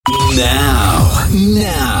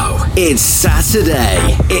Now, it's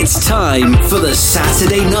Saturday. It's time for the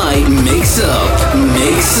Saturday Night Mix-Up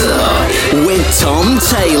with Tom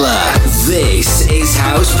Taylor. This is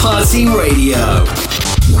House Party Radio.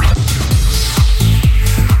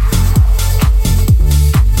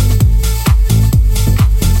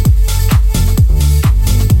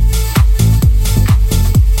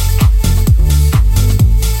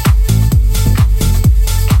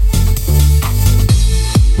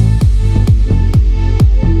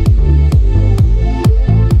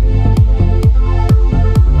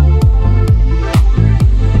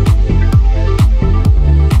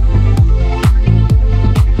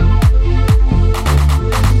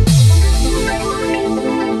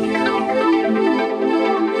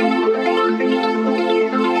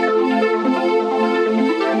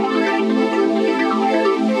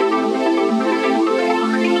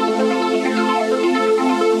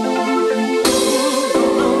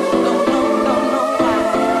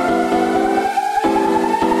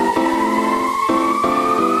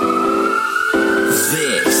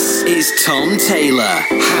 Tom Taylor,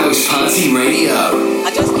 House Party Radio.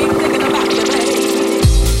 I just keep thinking about you, babe.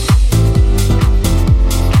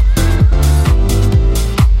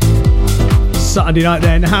 Saturday night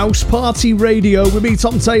then, House Party Radio with me,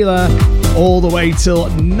 Tom Taylor, all the way till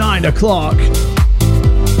 9 o'clock.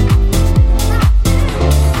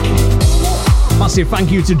 Massive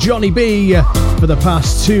thank you to Johnny B for the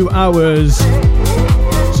past 2 hours.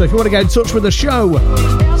 So if you want to get in touch with the show,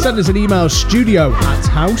 send us an email,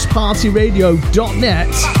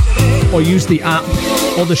 studio@housepartyradio.net, or use the app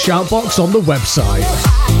or the shout box on the website.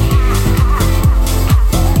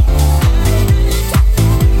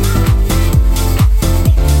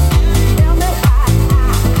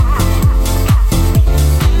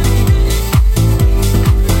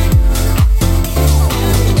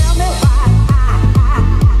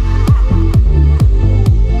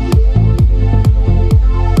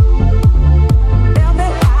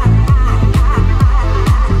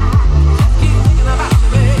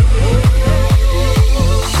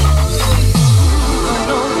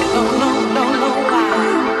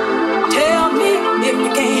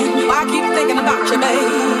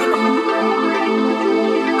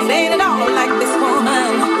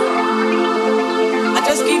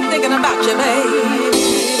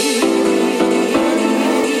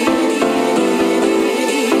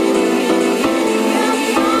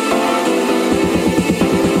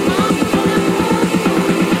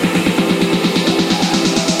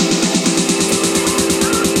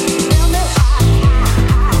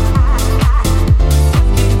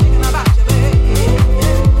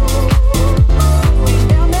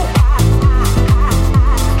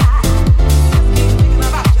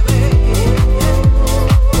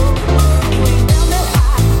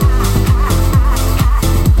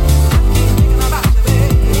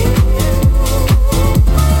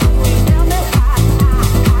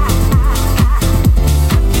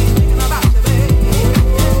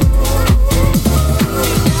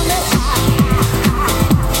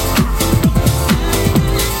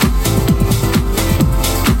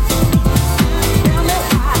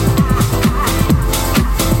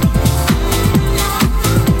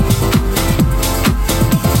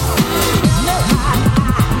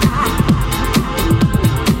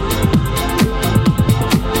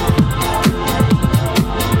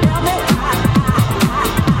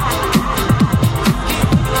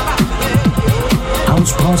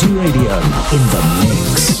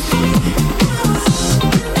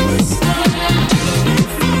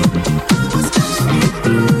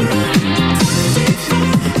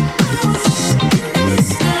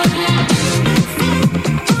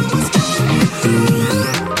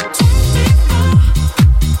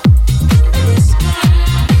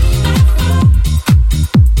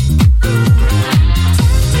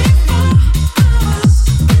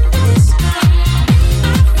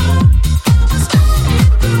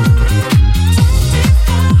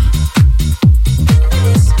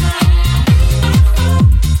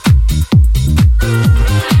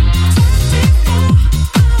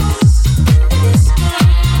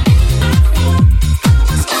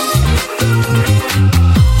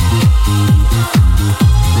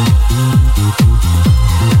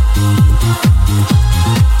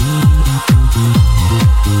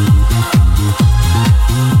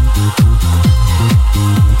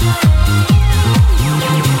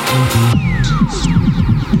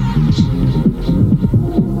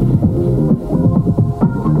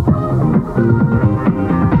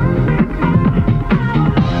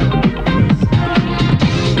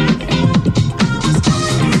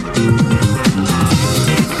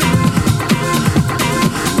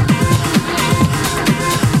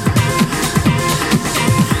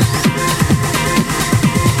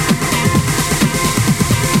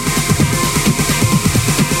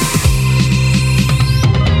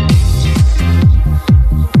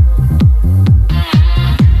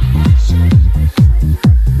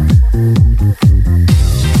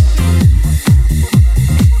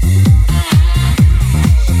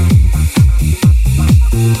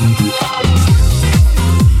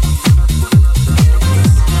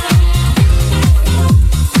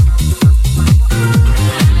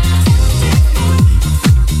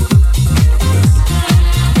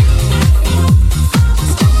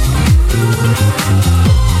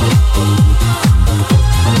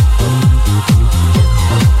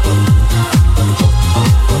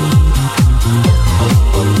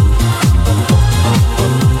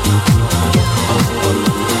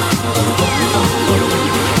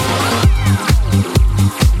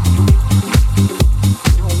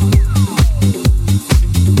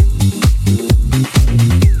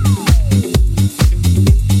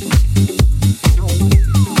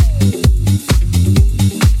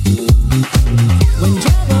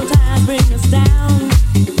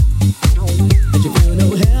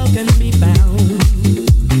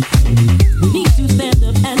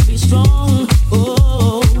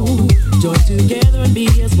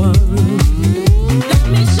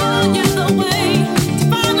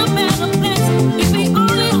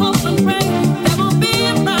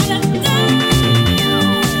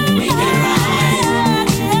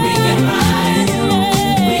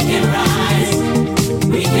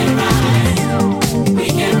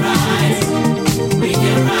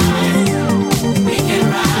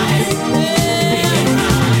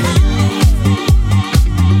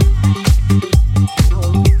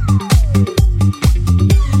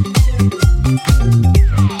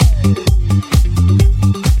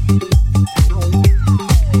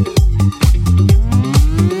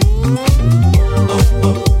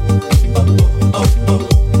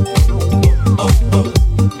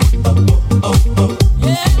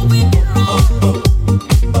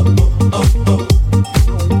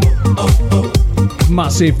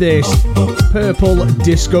 massive, this. Purple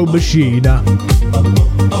Disco Machine.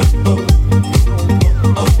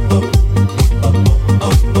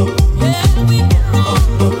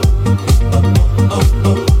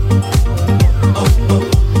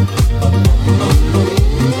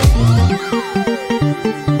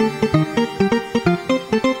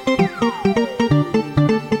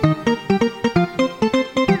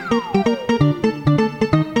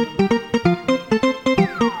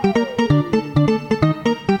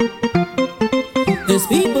 There's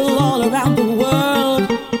people all around the world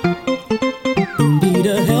who need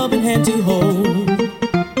a helping hand to hold.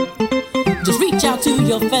 Just reach out to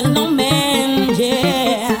your fellow man,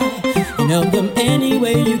 yeah, and help them any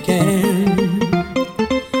way you can.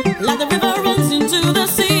 Like the river runs into the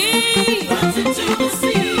sea,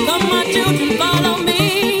 come my children, follow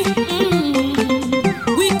me.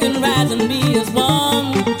 We can rise and be as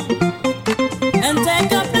one and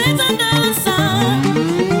take a place under the sun.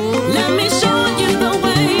 Let me show you the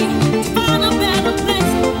way to find a better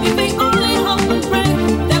place. If we only hope and pray,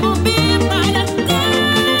 there will be a brighter day.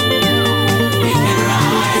 We can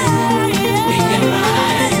rise, we can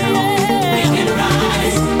rise, we can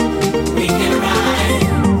rise, we can rise, we can rise,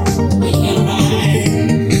 we can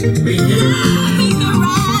rise, we can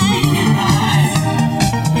rise,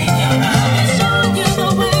 we can rise. Show you the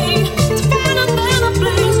way to find a better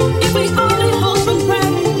place. If we only hope and pray,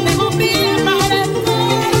 there will be a brighter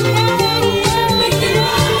day. We can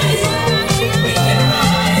rise, we can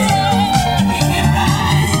rise, we can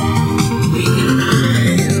rise, we can rise, we can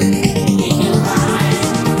rise,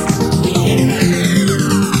 we can rise.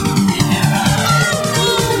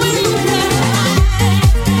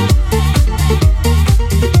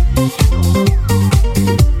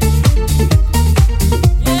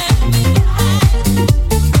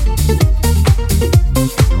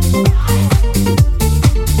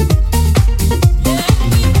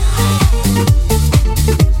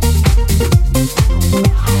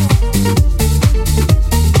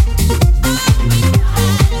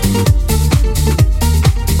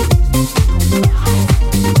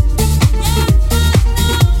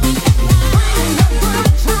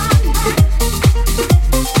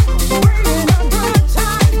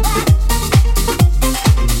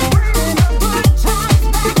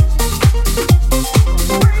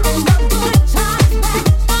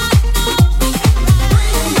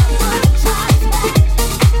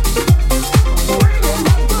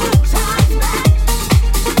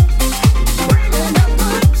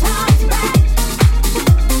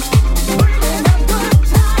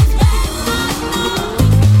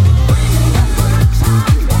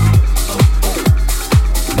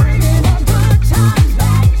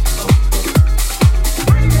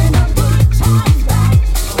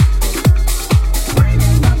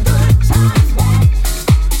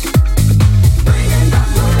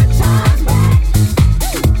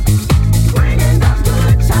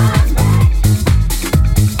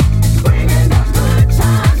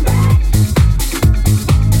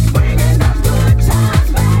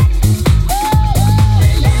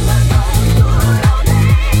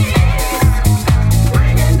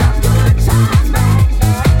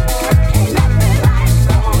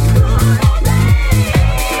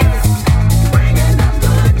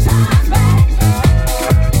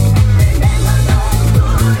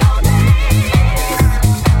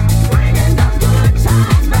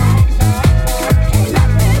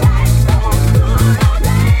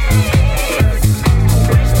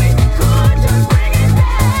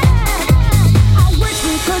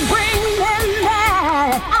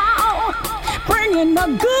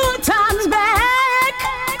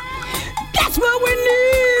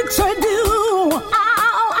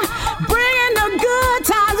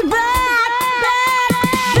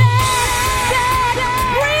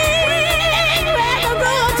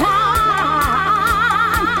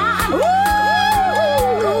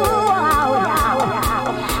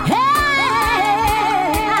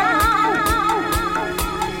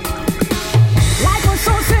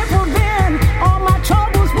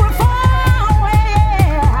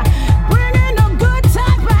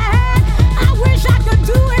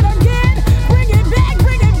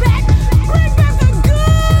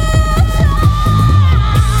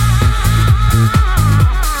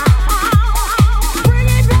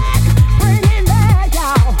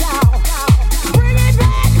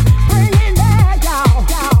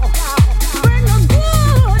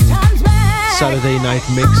 Saturday night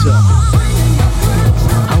mix-up.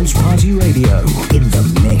 House Party Radio in the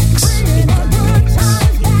mix. In the mix.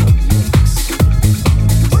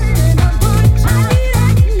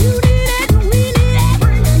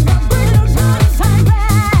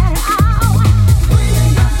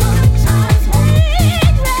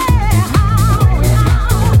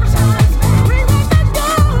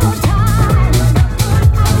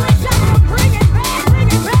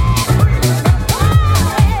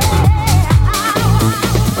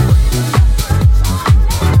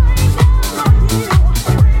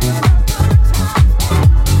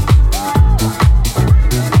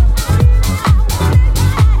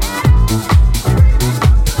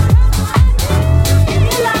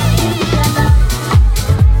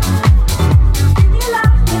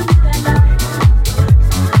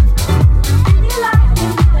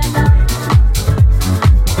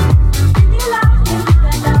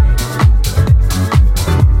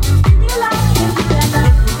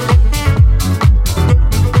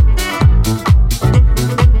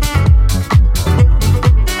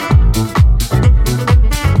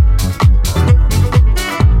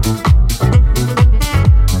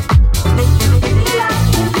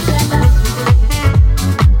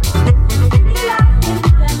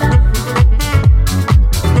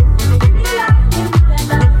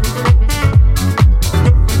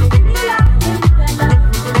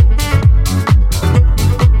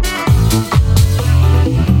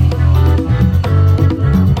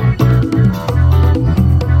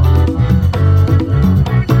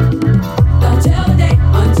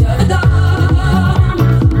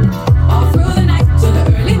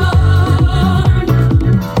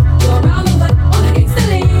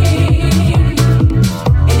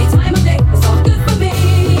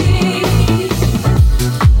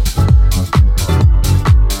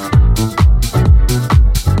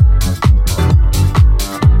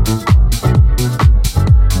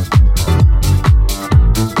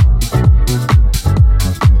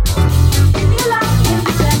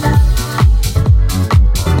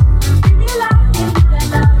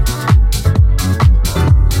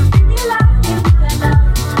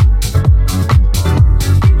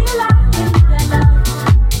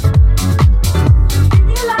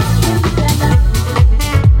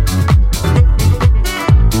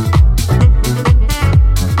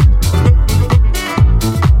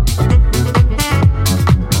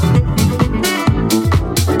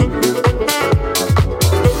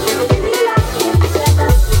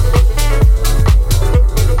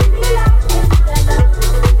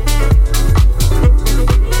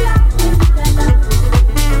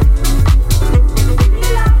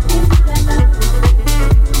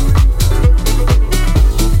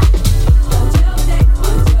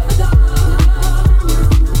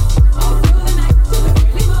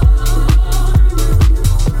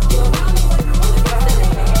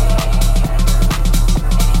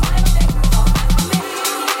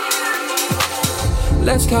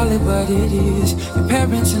 Let's call it what it is. Your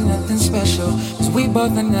parents are nothing special, cause we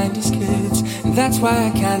both are 90s kids. And that's why I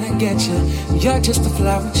kinda get you. You're just a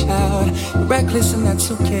flower child. You're reckless and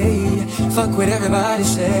that's okay. Fuck what everybody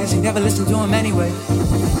says, you never listen to them anyway.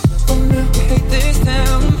 Hate this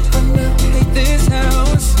town, hate this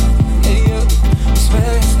house. Hey you, I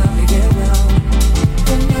swear it's time to get round.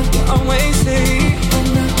 You always say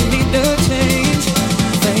you need to change.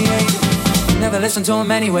 Hey, never listen to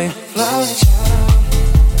them anyway. Flower child.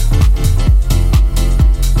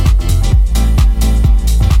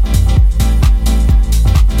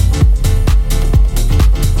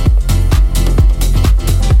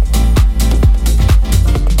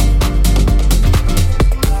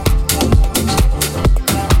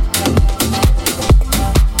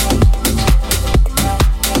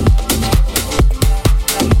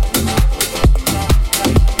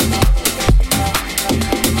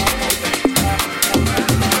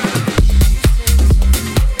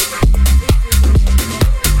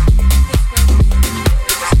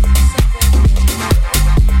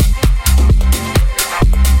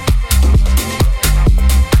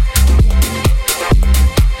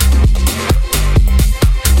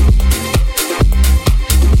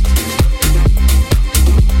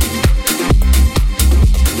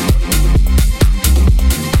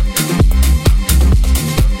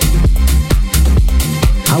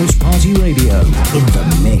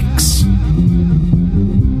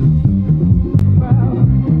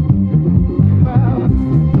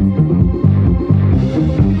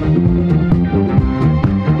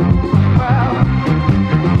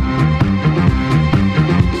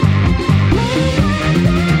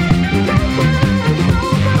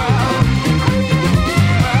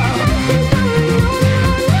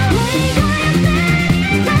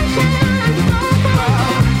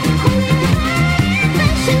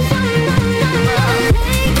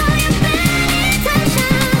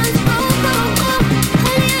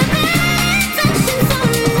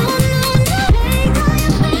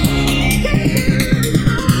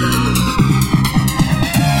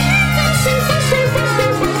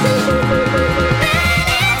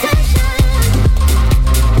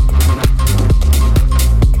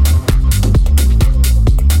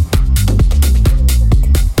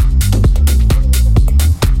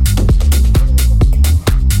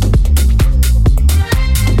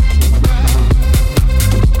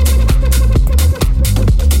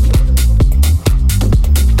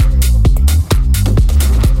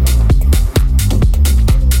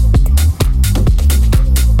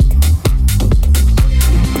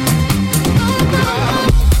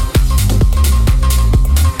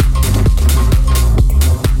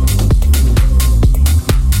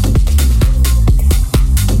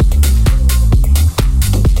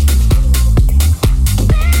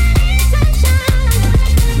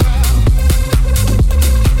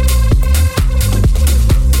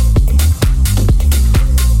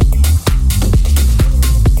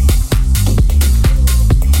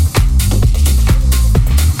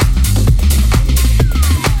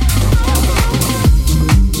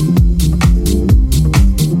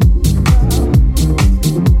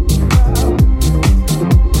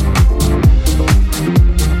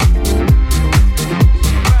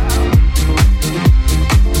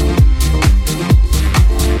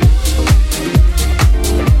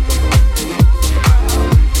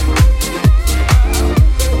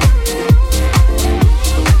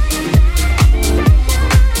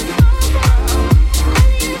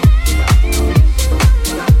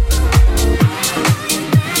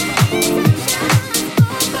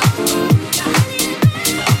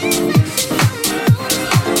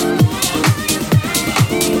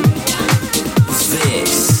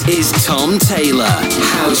 Tom Taylor,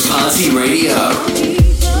 House Party Radio.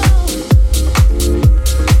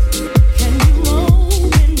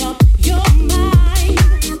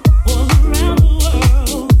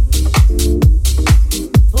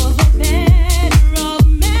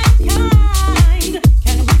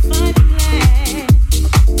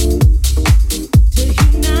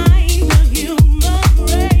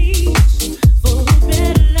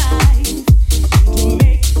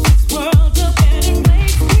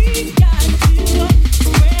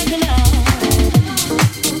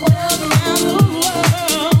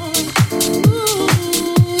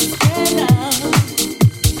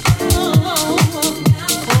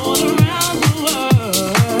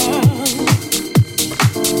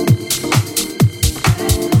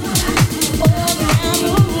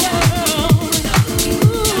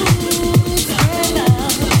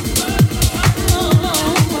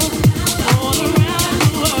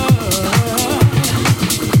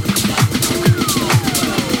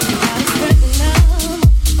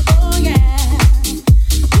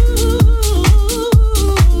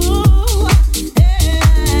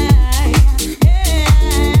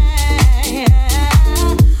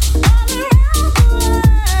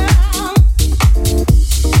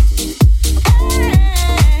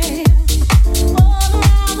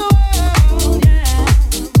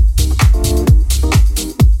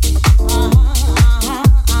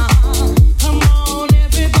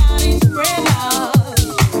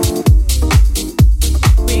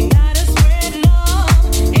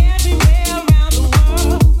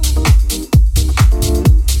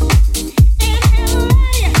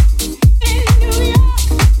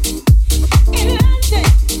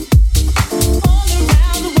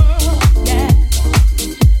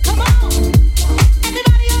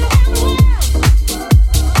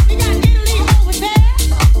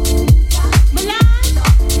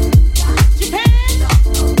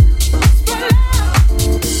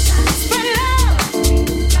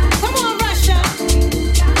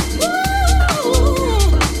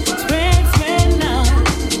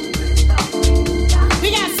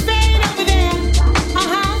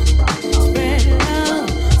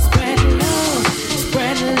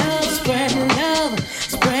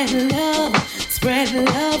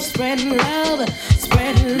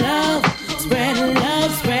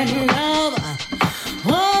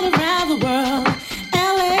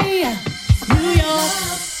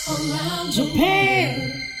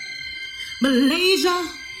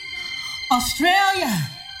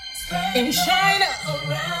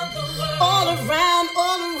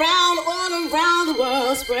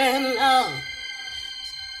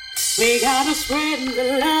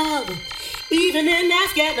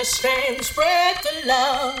 Afghanistan, spread the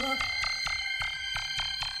love.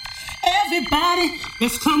 Everybody,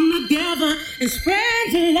 let's come together and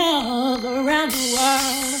spread the love around the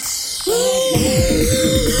world.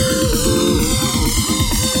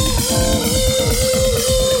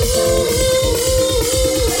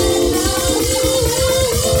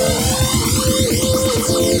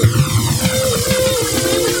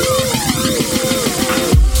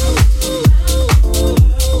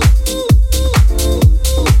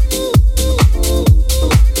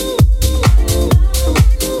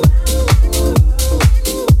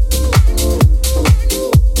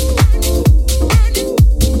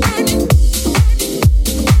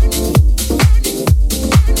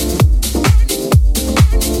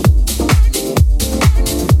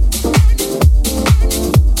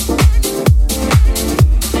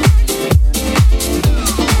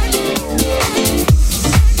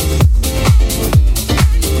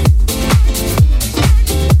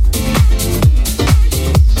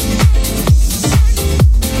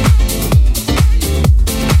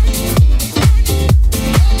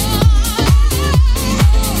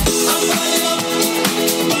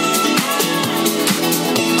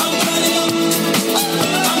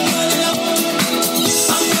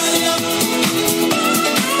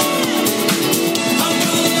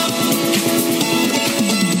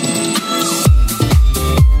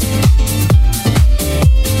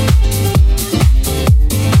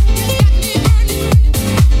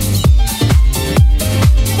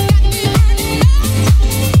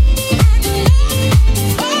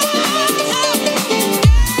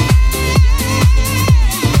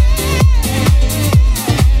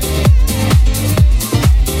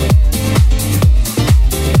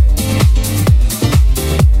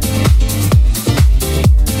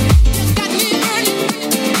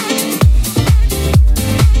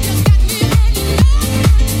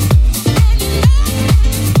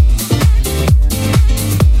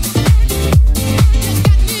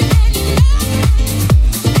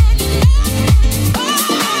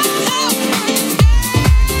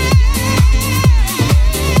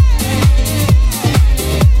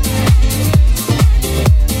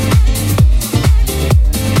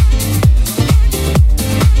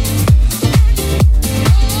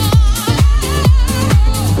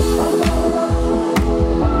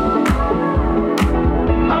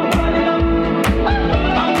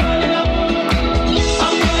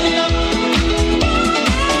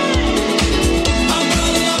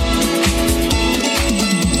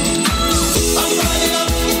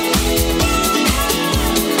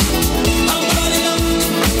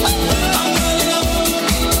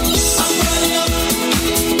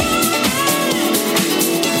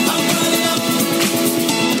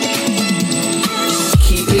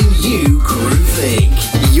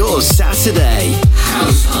 Saturday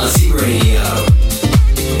House Party Radio.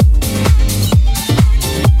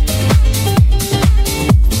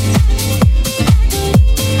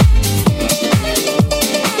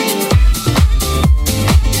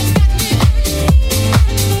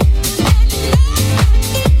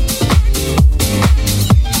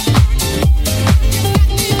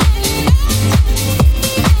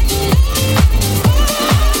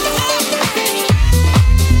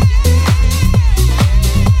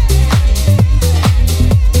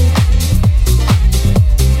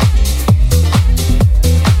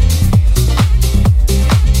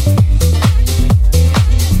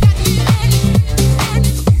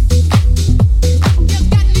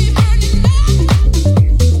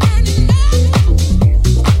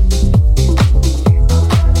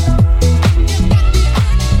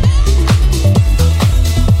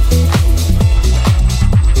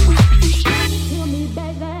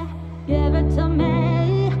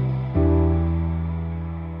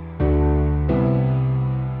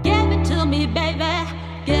 Give it to me, baby.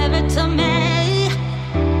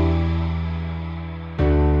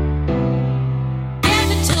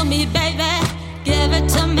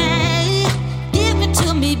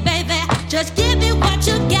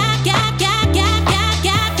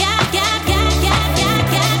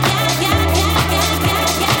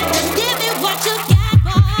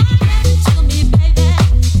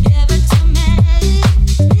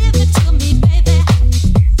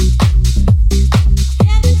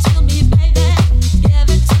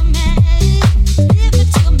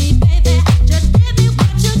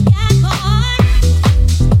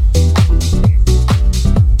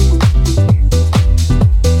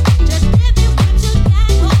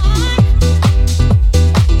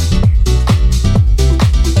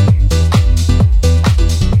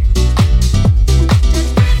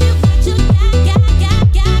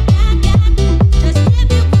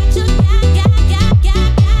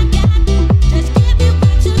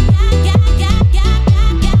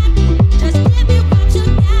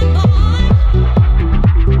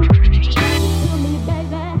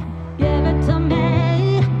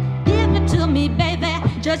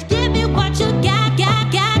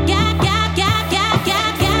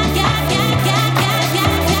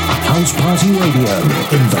 House Party Radio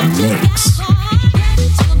in the mix.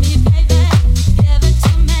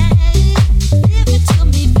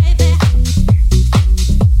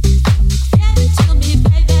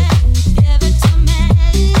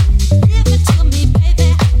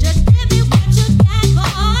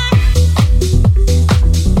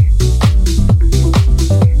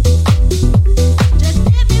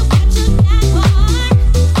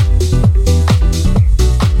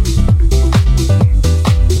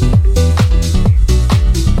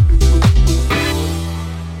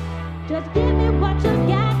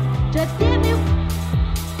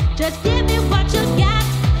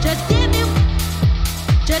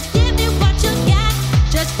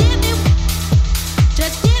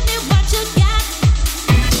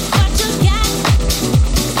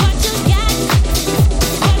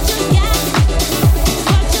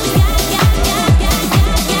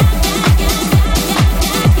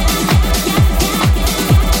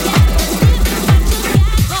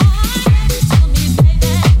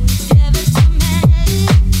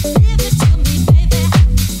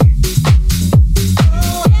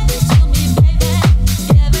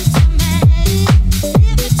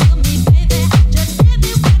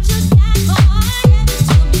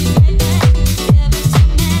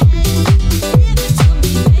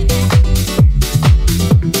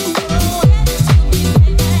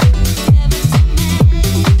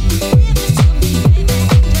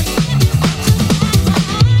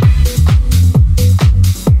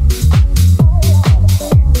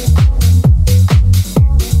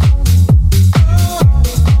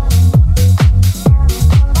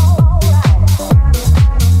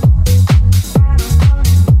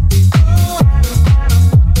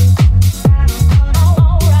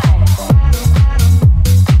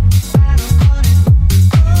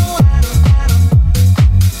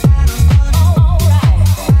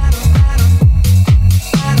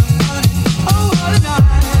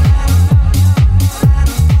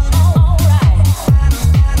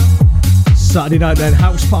 Saturday night then,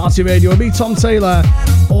 House Party Radio, me Tom Taylor,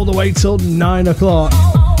 all the way till 9 o'clock.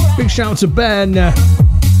 Big shout to Ben,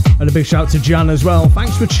 and a big shout to Jan as well.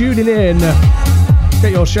 Thanks for tuning in.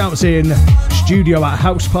 Get your shouts in,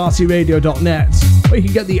 studio@housepartyradio.net, or you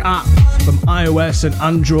can get the app from iOS and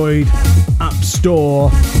Android App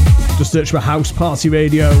Store. Just search for House Party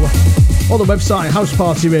Radio, or the website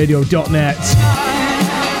housepartyradio.net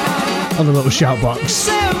on the little shout box.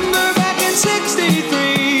 December back in 63.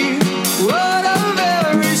 What a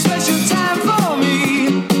very special time for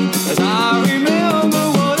me, as I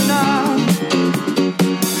remember what a night.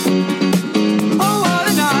 Oh, what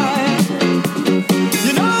a night.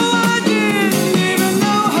 You know I didn't even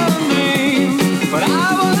know her name, but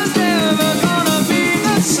I was never gonna be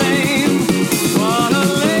the same. What a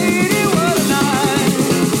lady, what a night.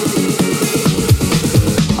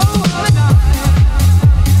 Oh, what a night.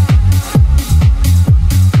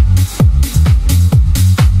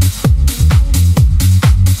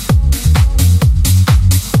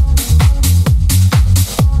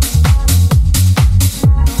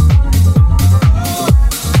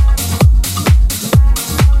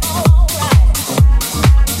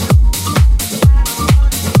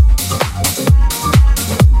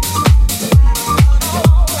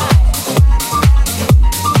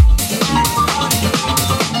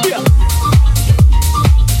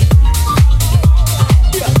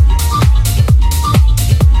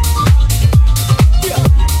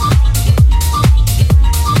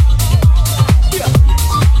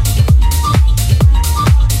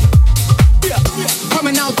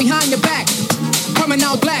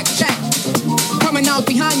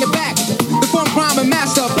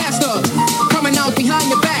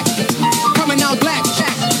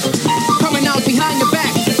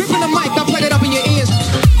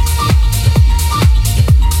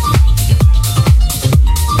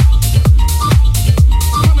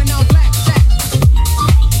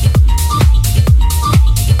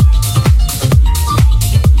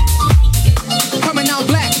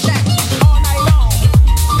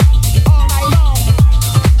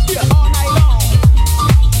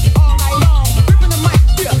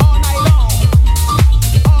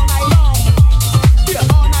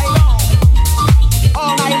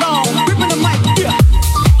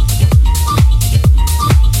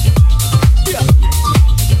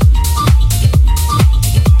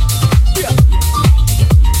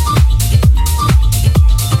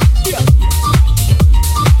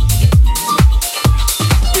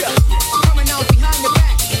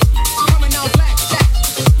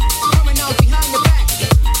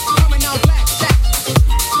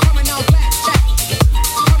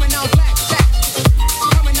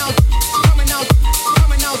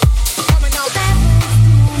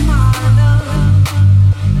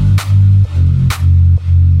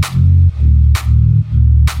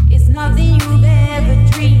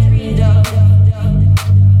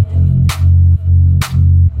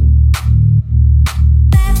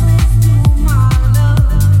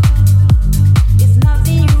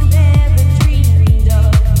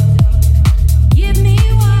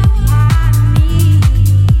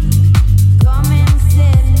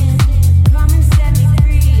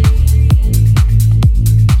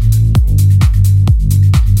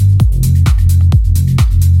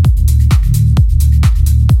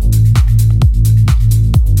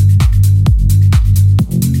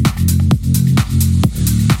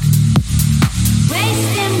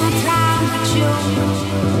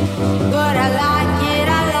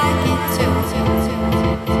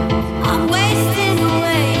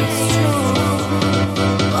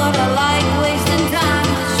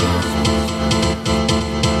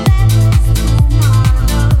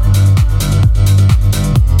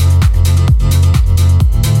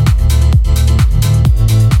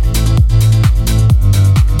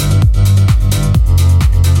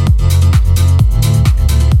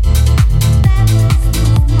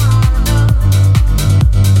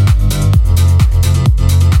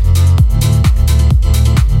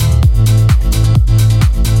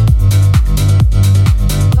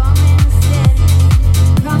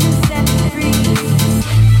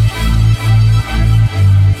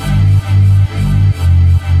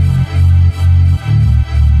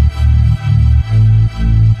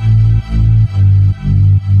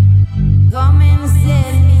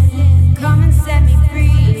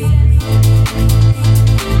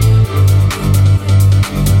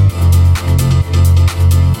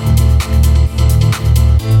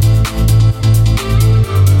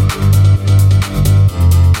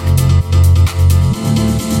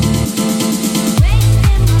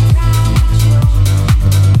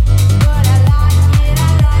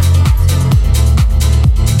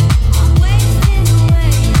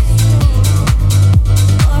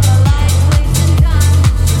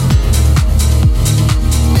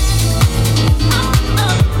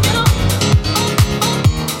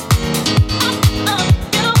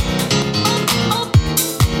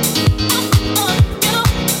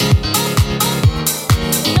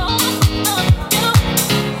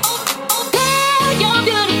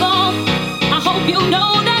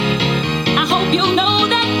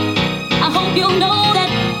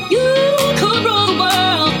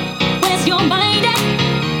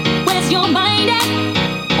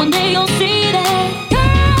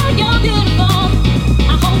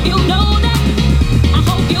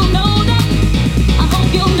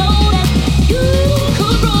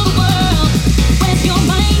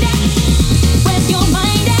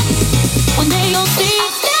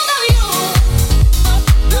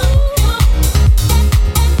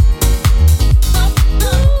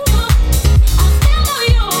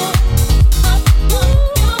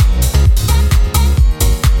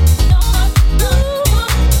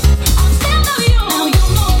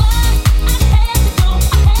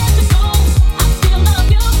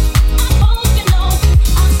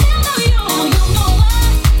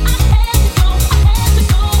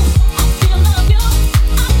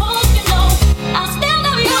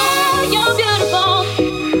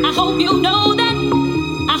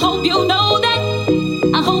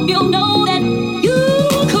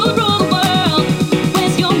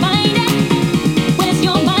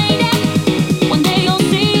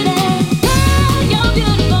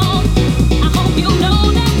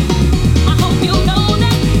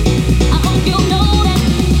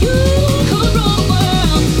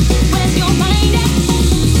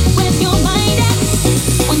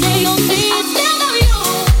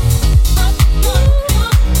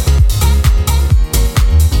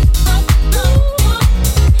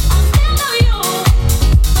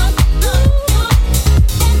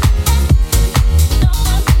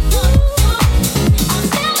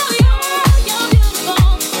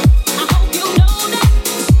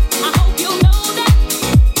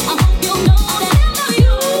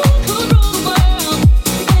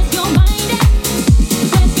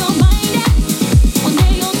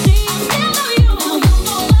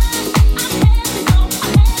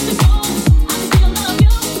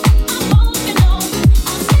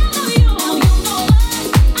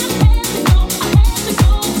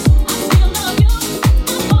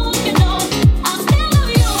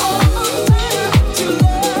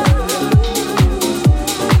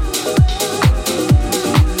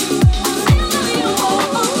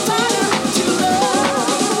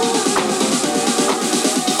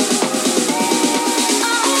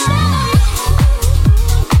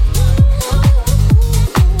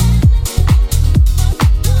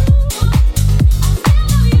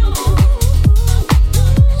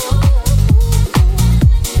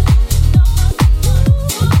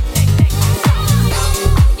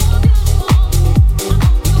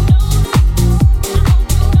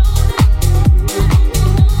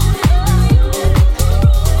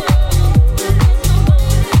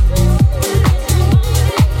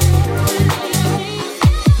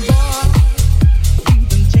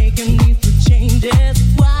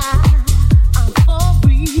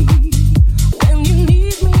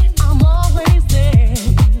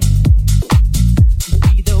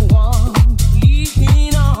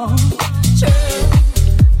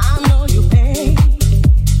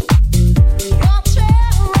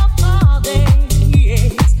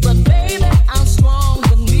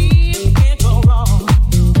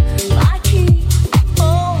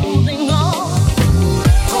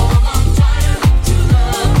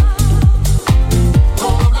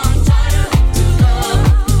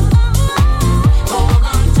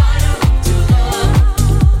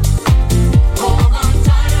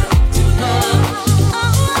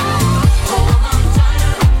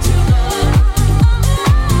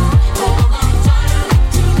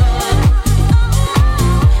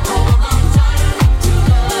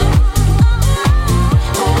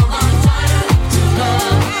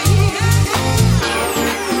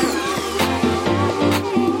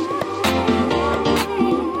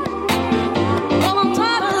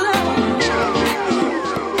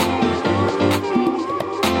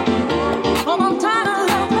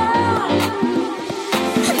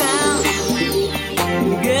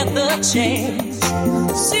 chance.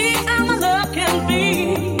 See how my love can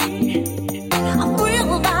be. I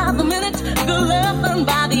thrill by the minute, the love and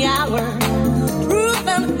by the hour. Truth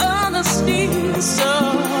and honesty. So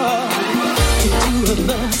the two of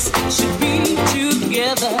us should be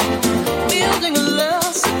together, building a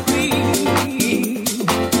love supreme.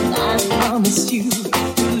 I promise you,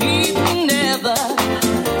 leave me never.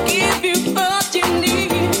 Give you what you need.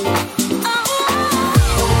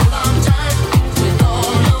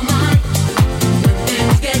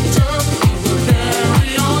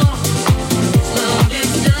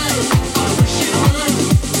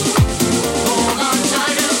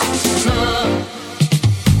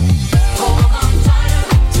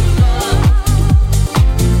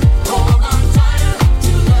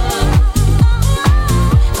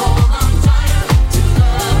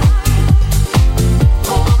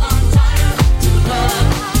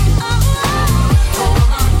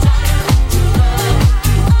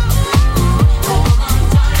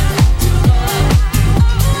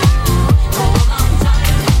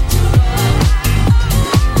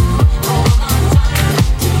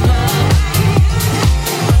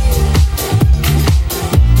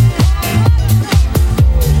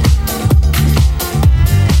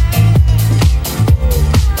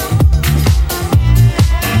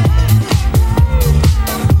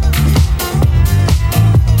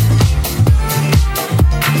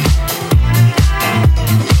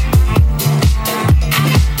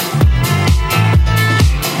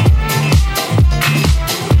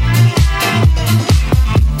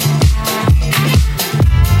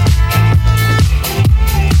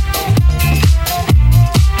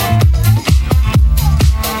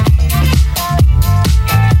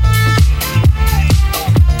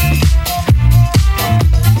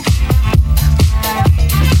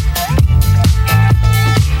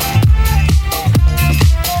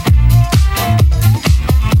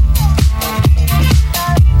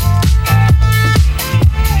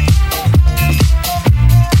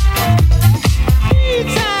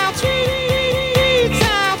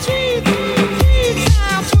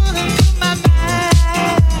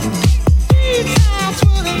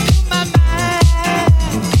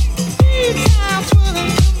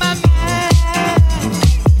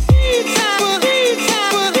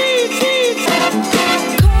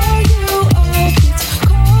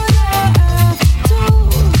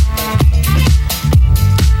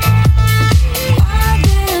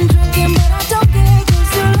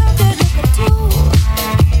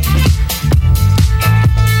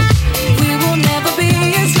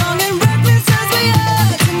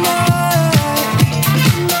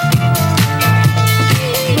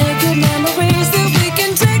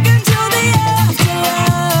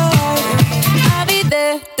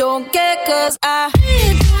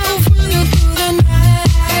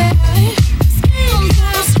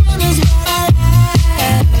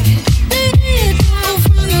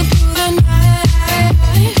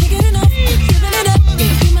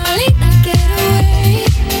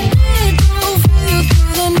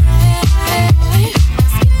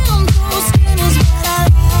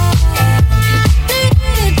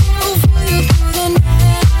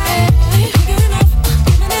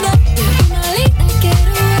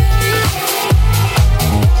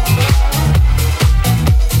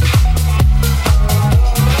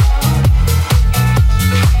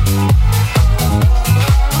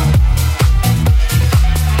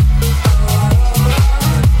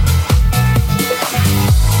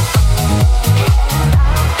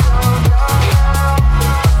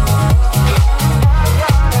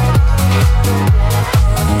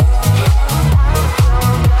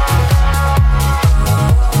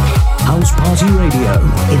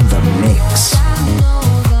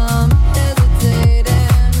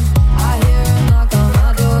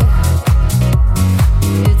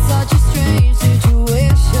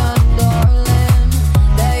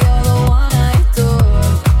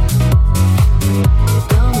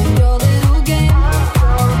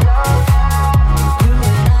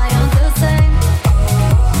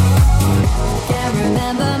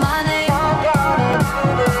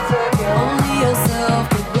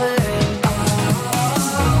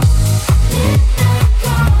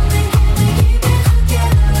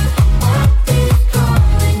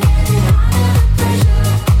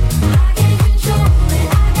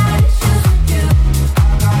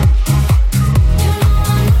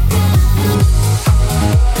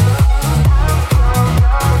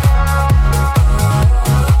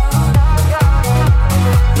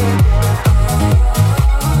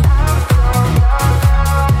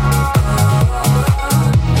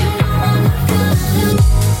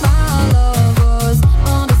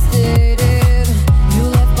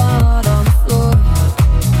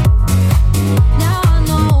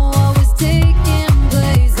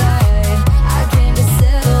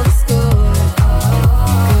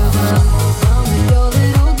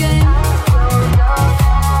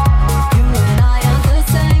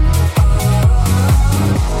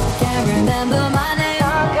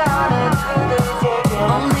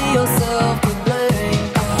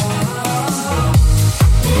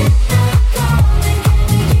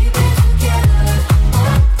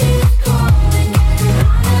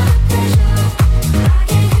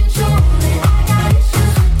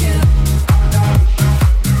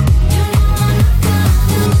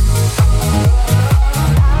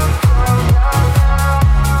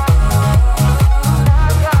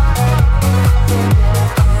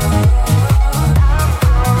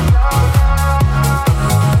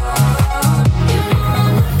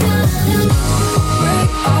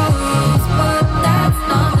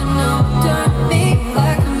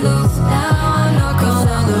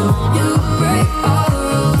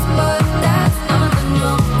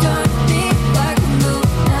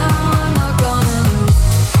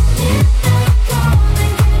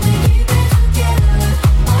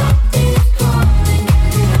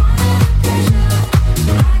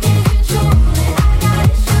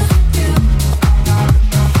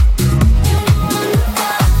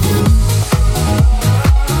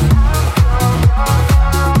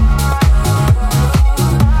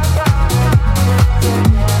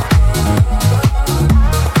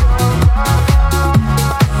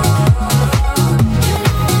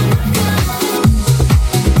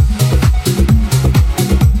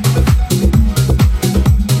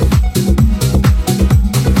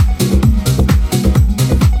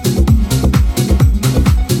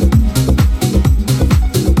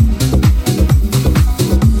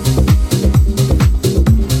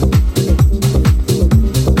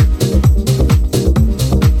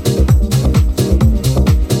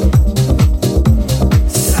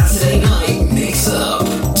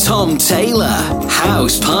 Tom Taylor,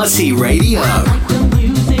 House Party Radio.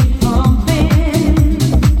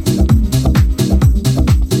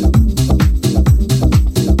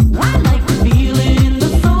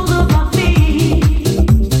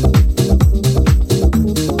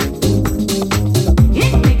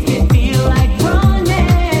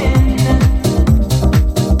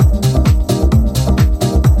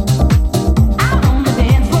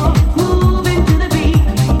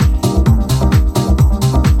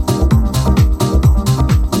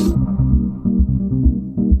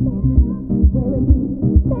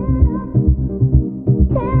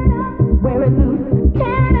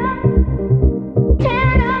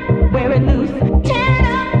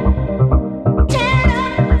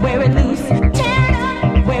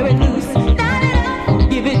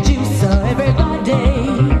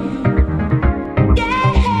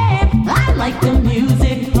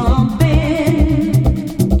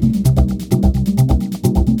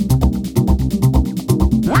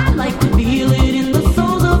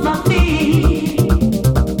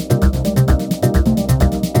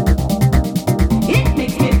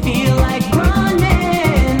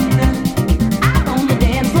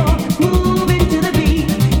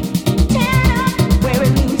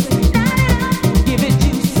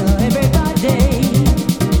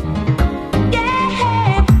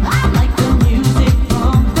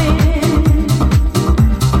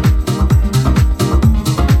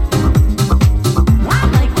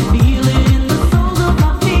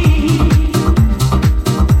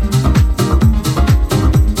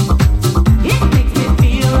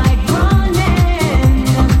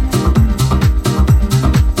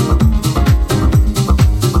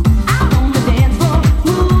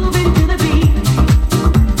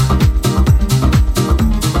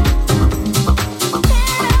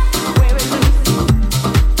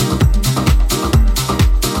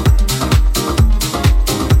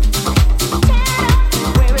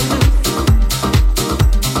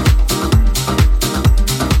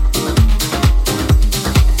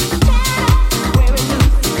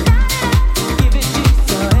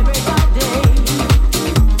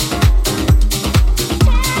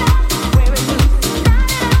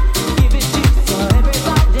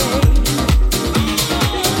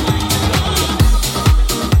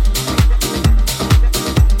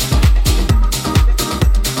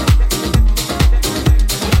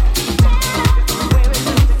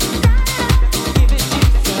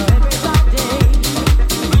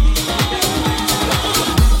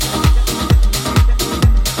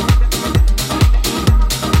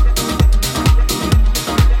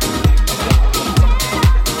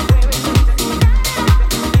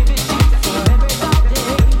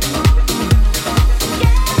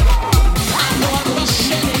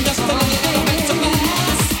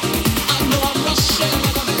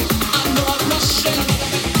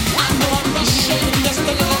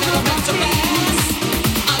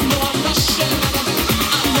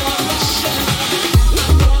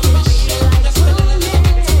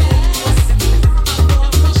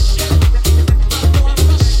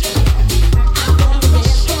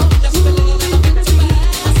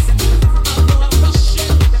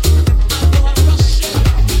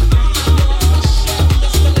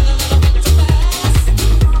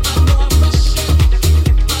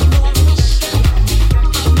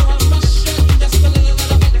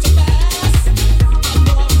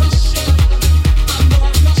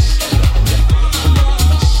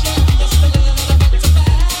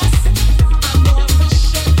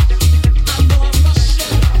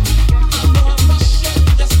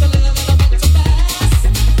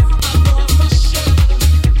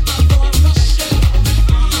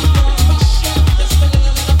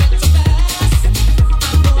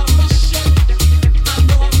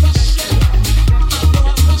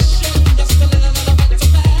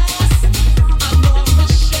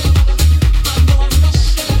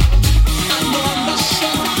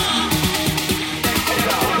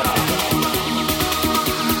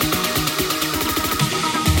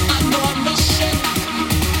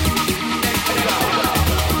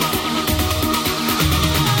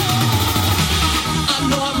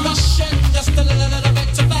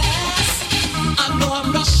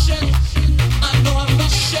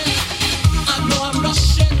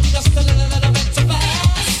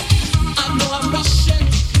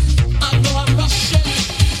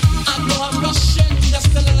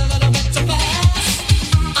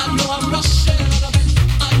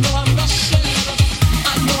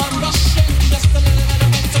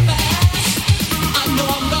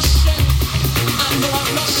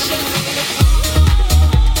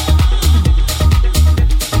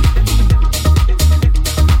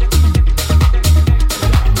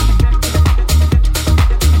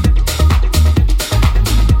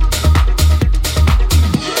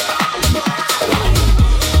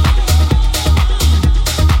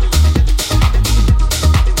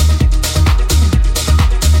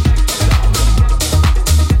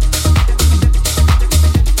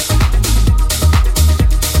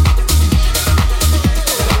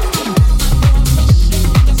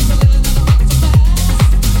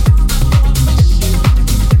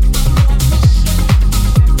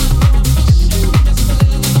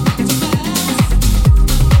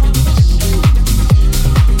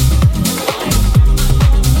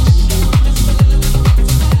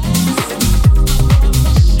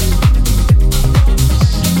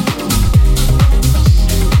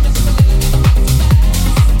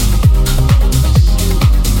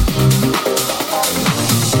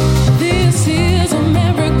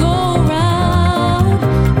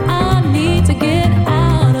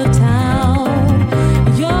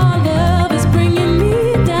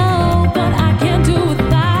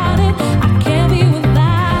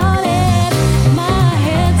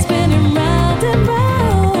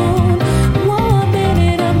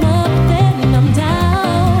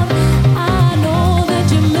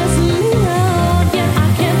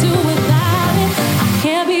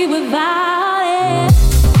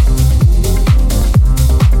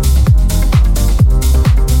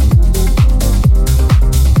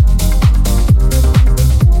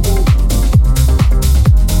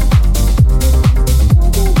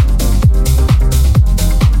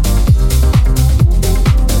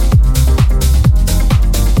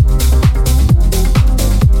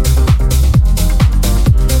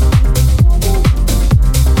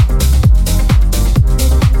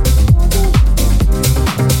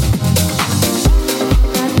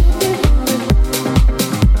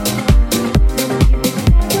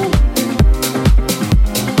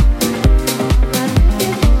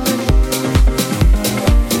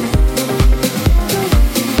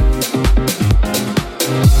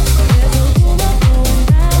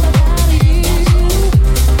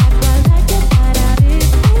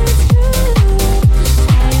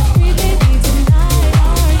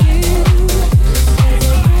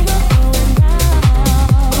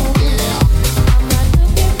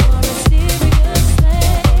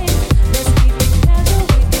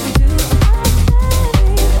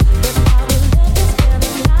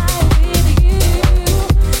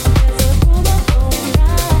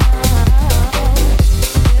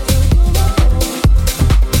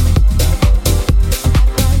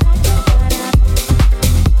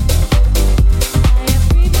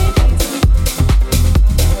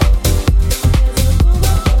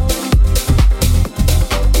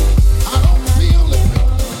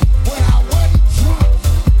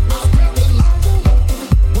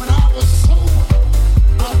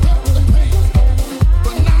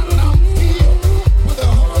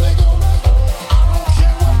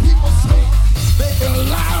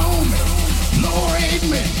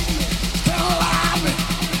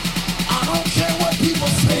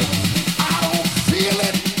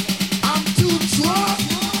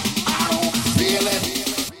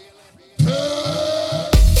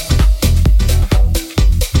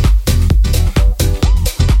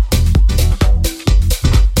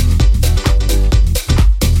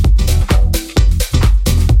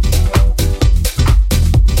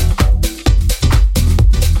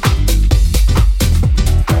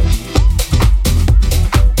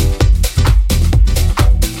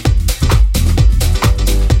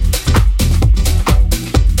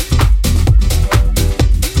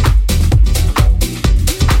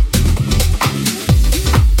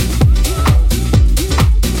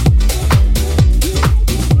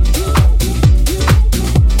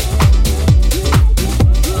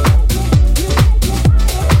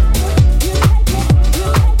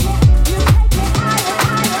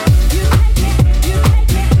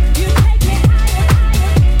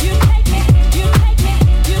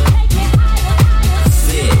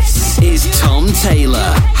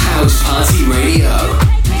 House Party Radio.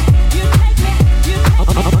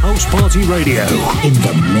 House Party Radio in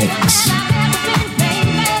the mix.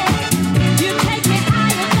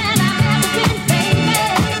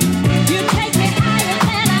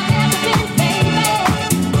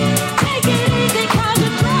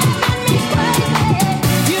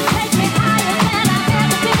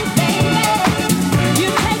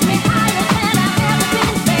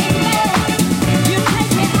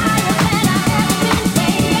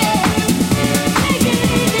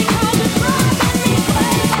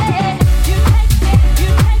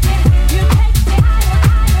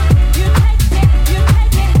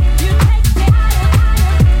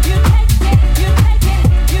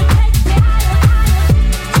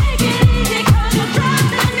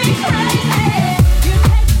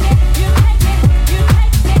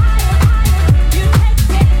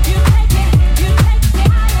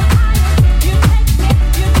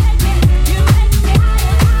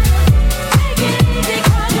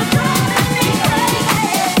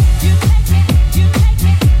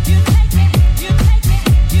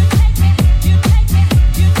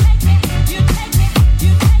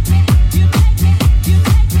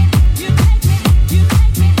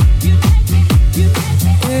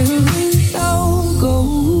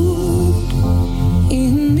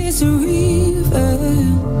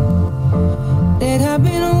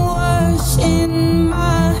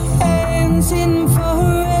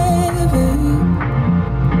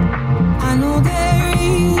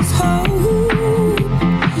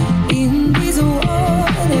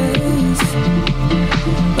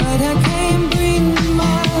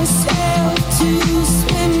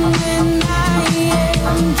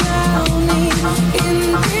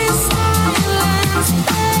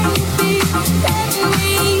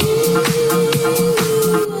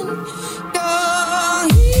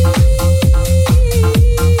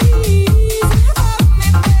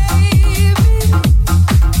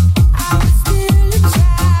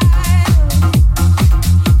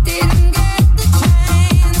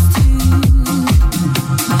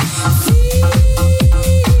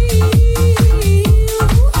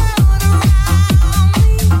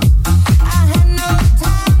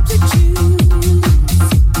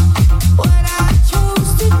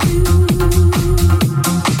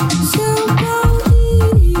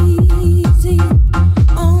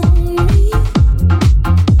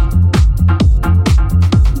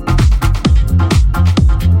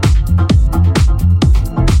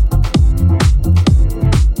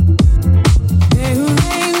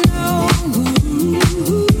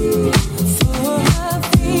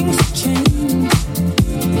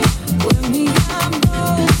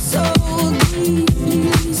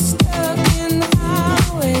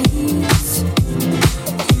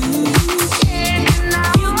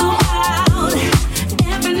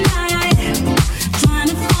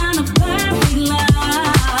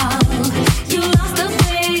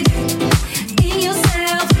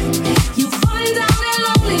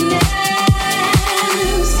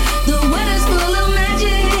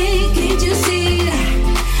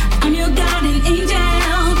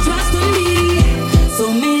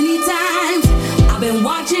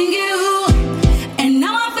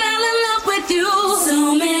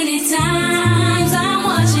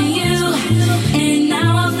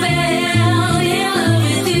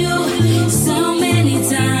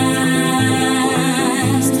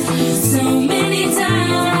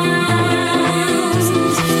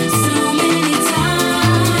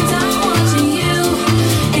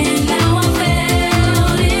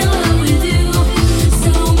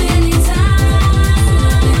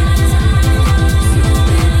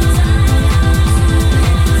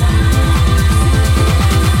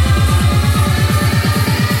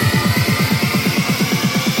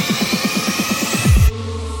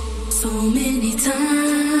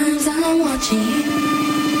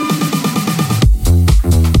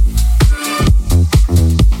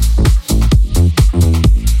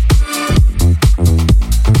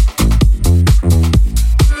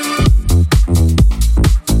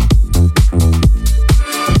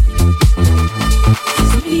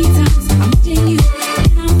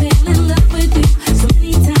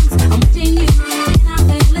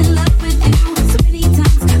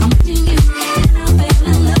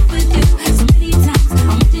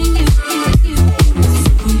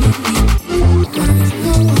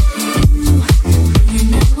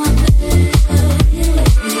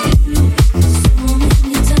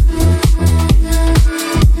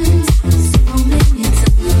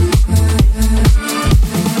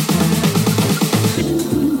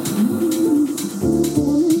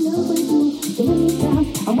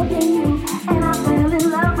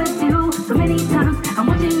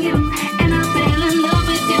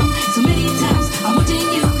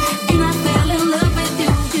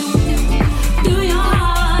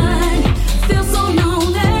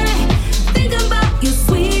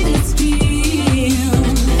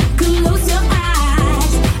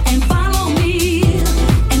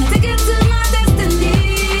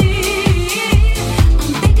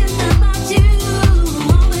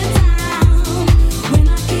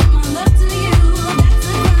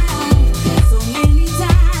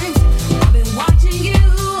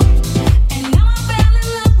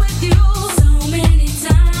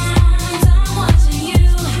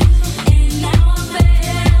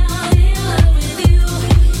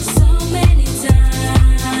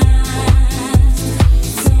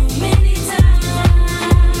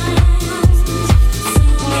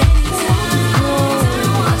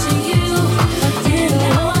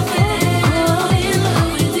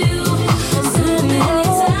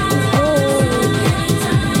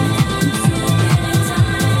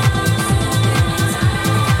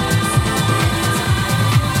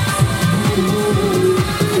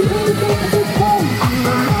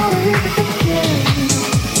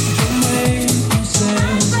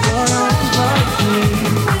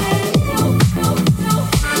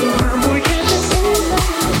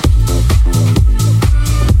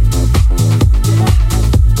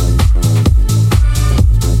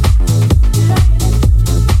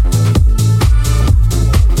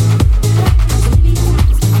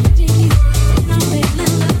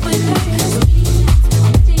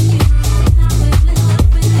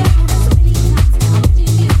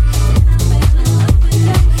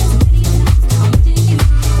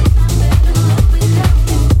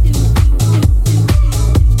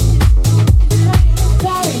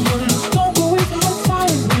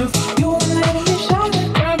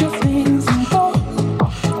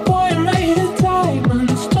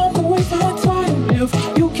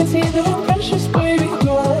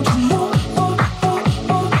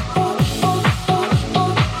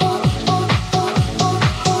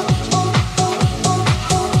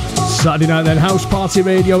 Saturday night then, House Party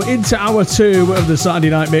Radio into hour 2 of the Saturday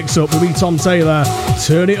Night Mix-Up with me, Tom Taylor.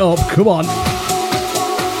 Turn it up, come on.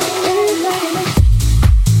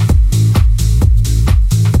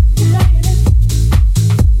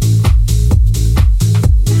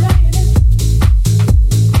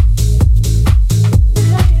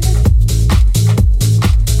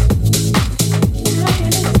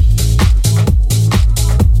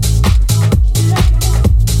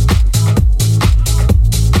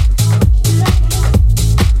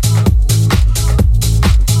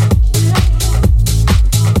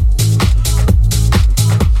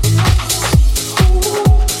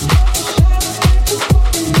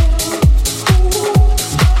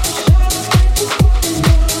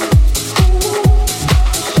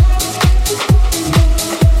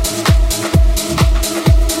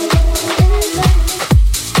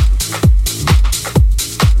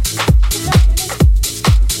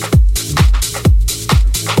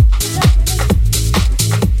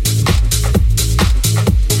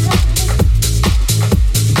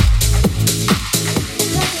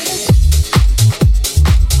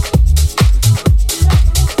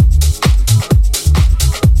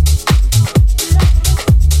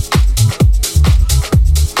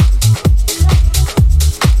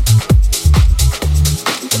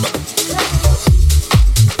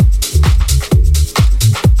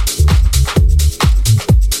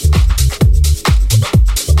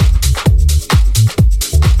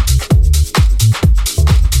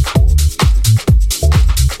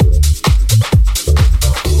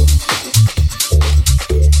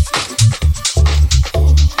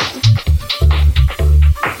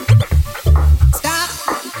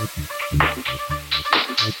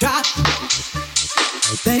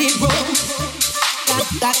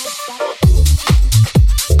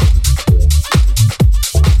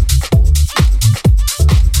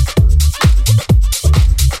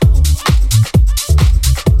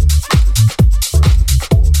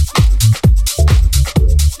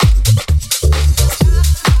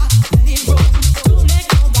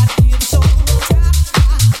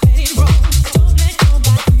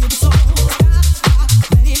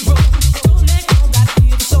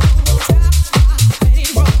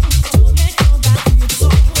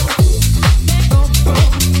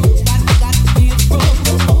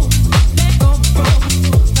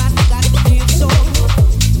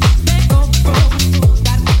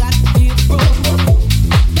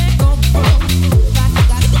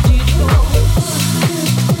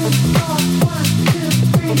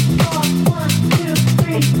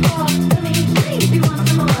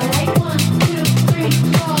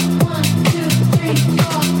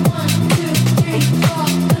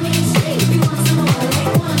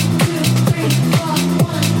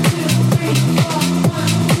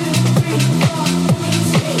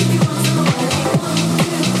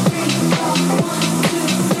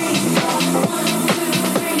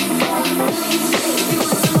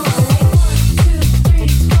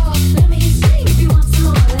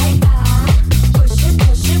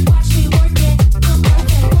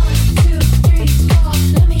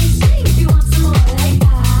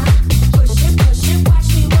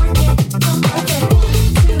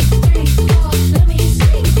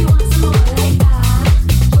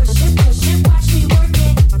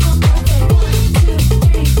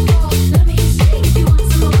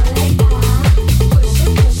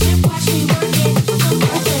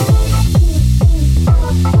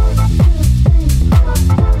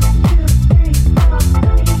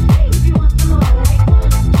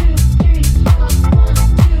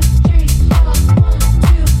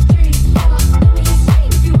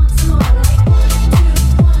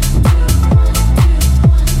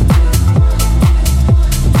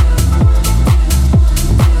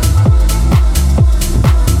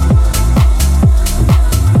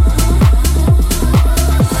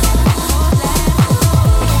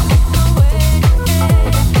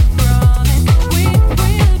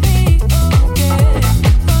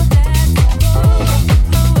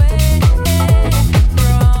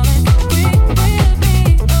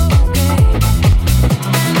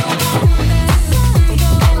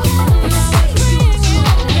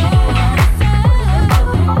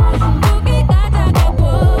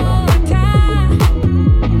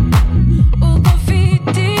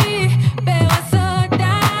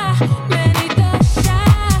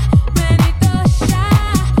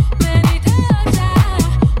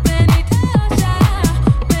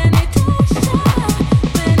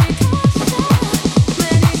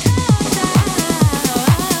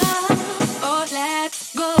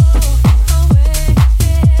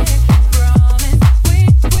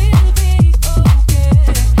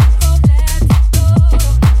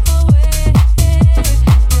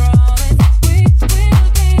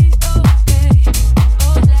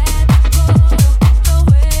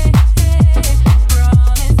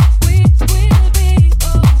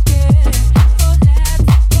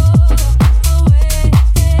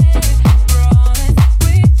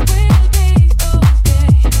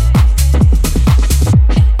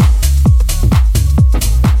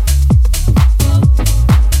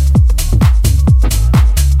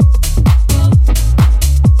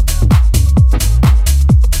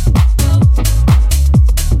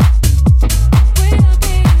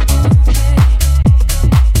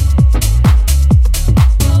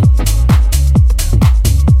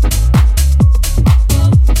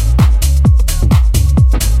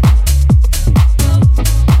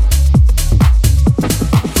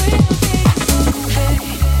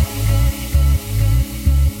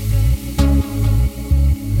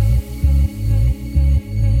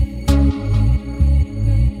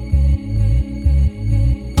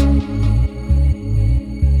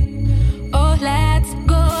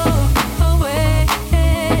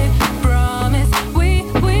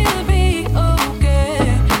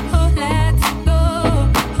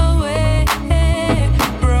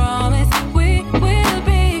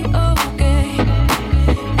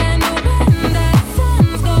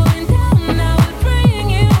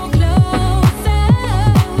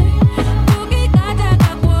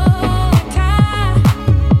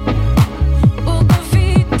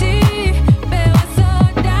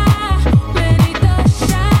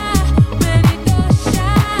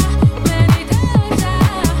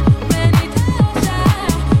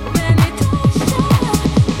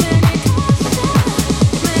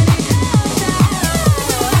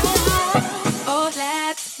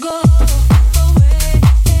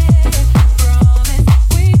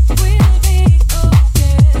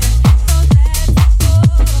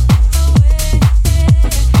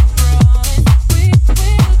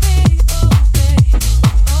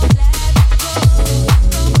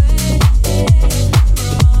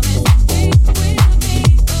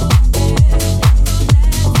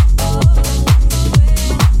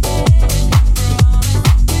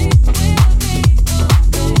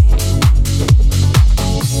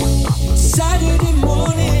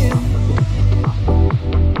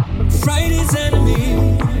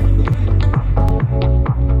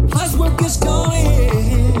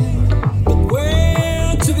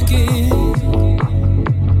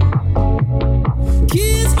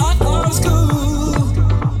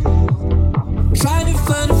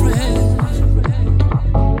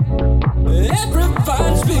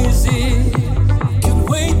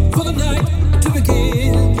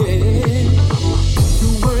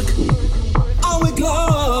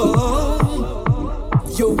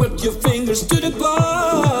 work your fingers to the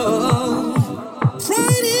bone.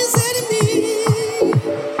 Pride is enemy.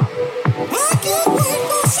 I can't wait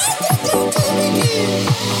for something new to begin.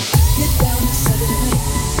 Get down to Saturday night.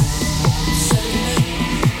 Saturday night.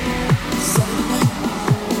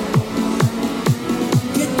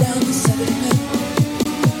 Get down to Saturday night.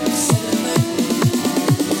 Saturday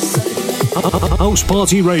night. House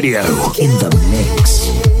Party Radio in the mix.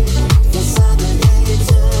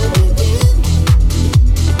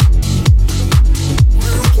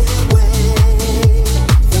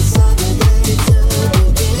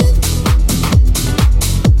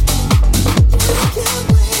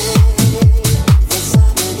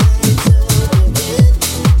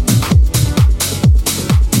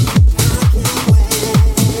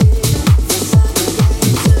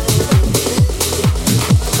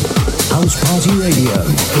 Party Radio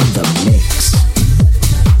in the mix.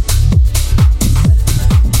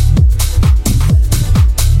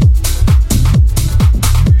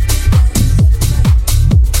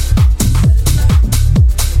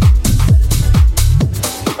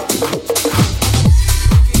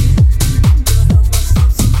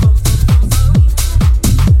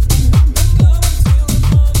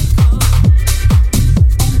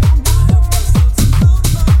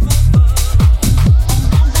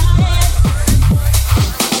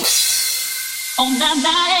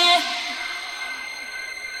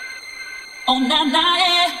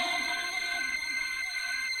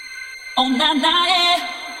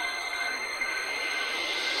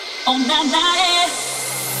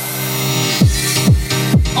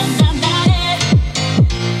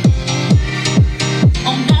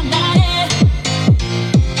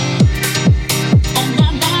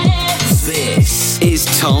 This is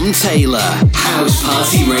Tom Taylor, House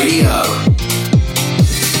Party Radio.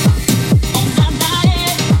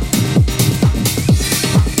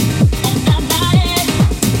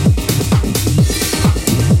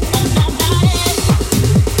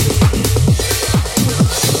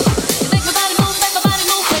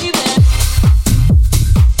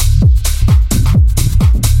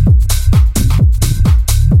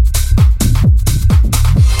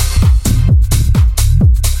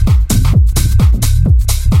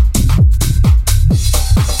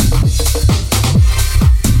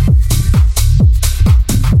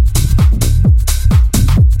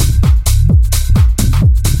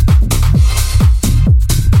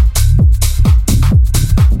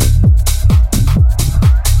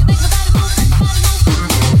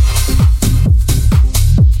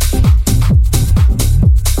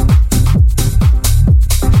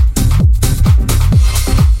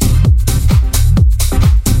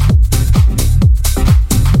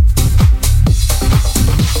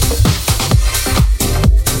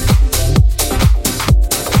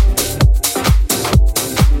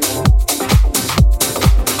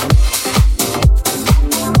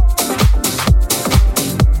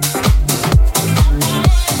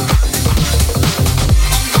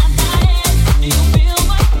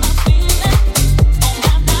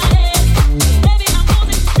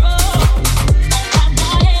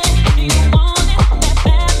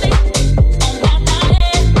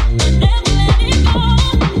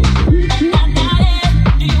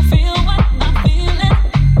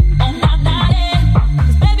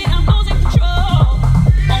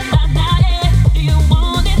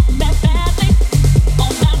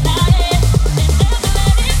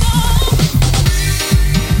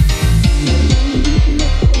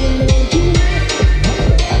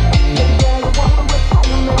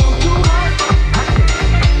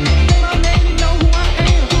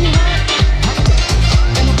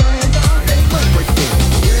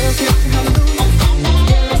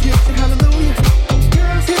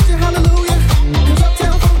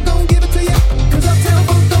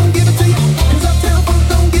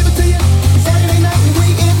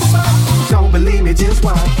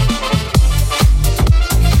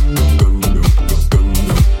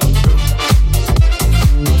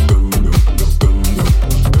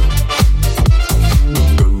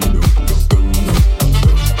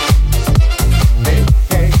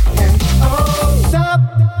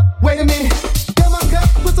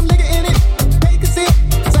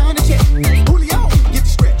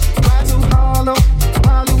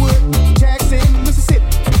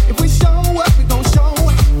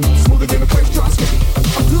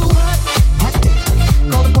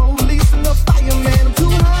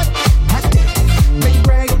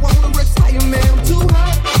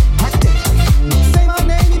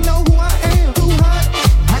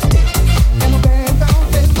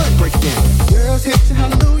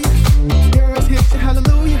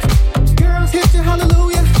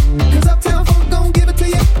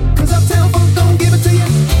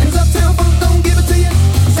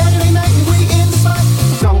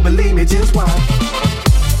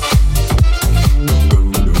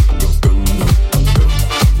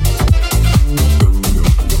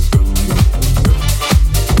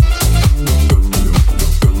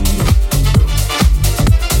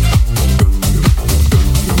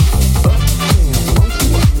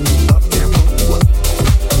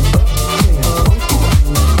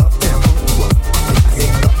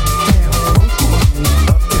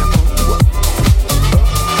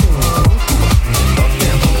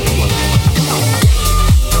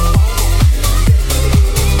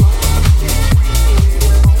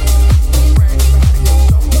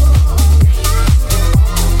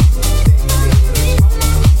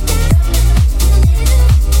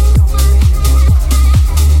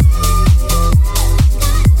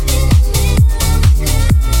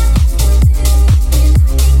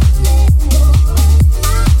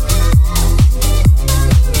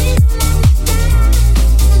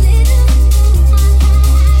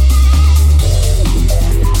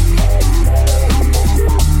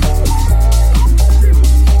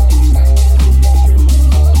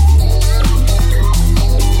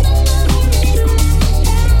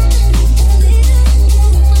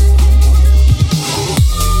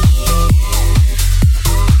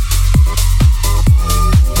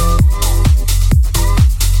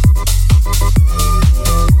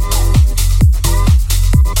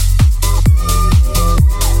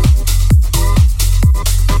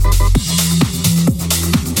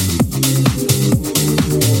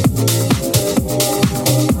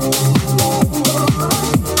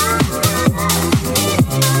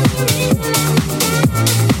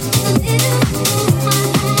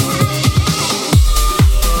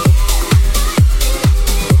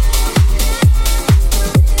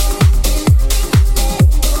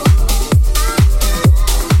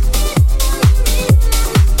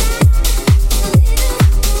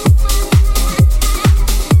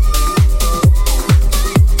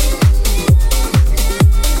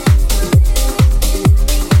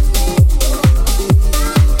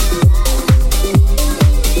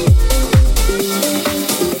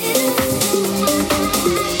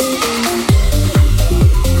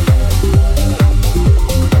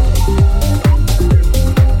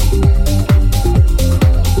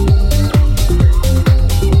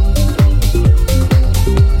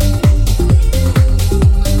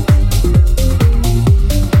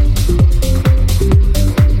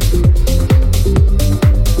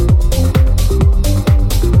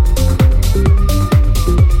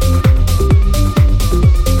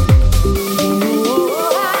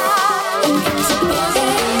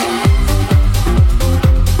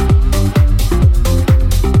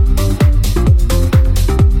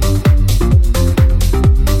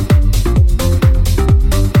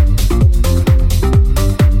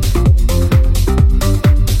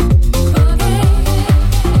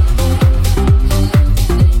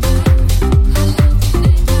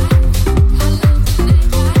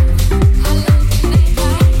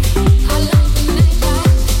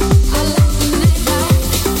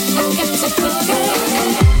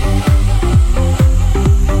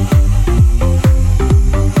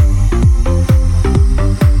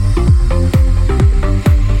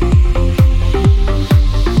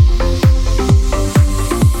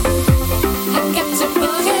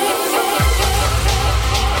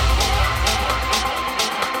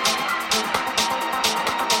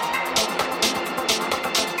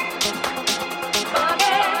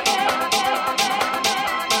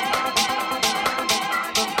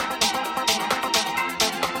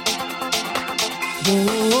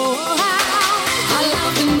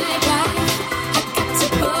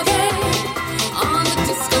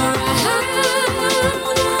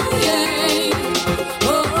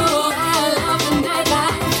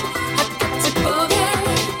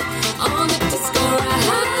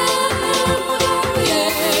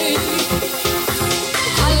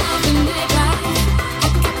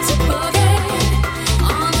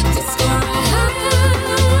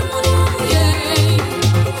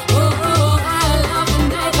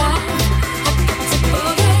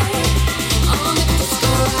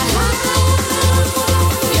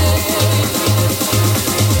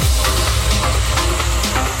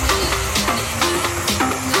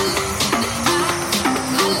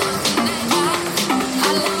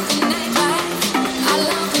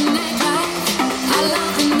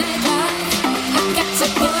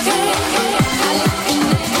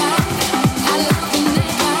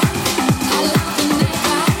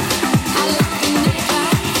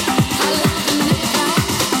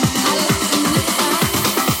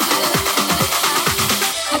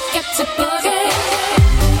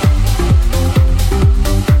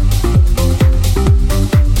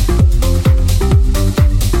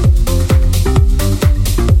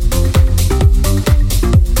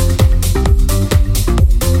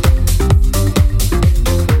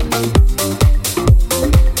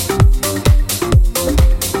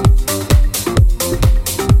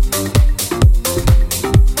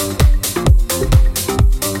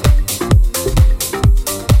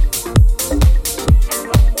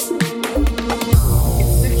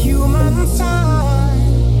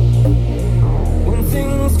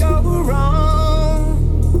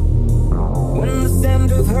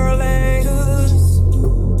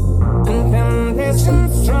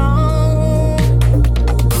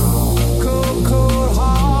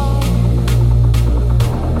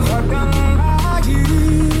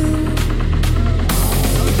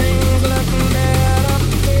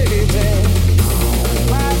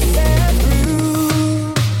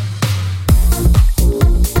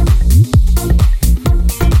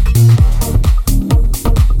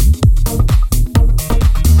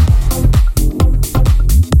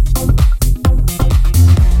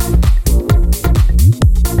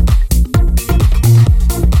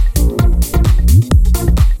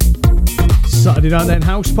 Down then,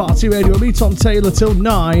 House Party Radio, me Tom Taylor till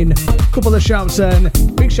 9. Couple of shouts then.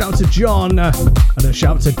 Big shout to John and a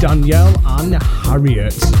shout to Danielle and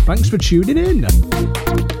Harriet. Thanks for tuning in.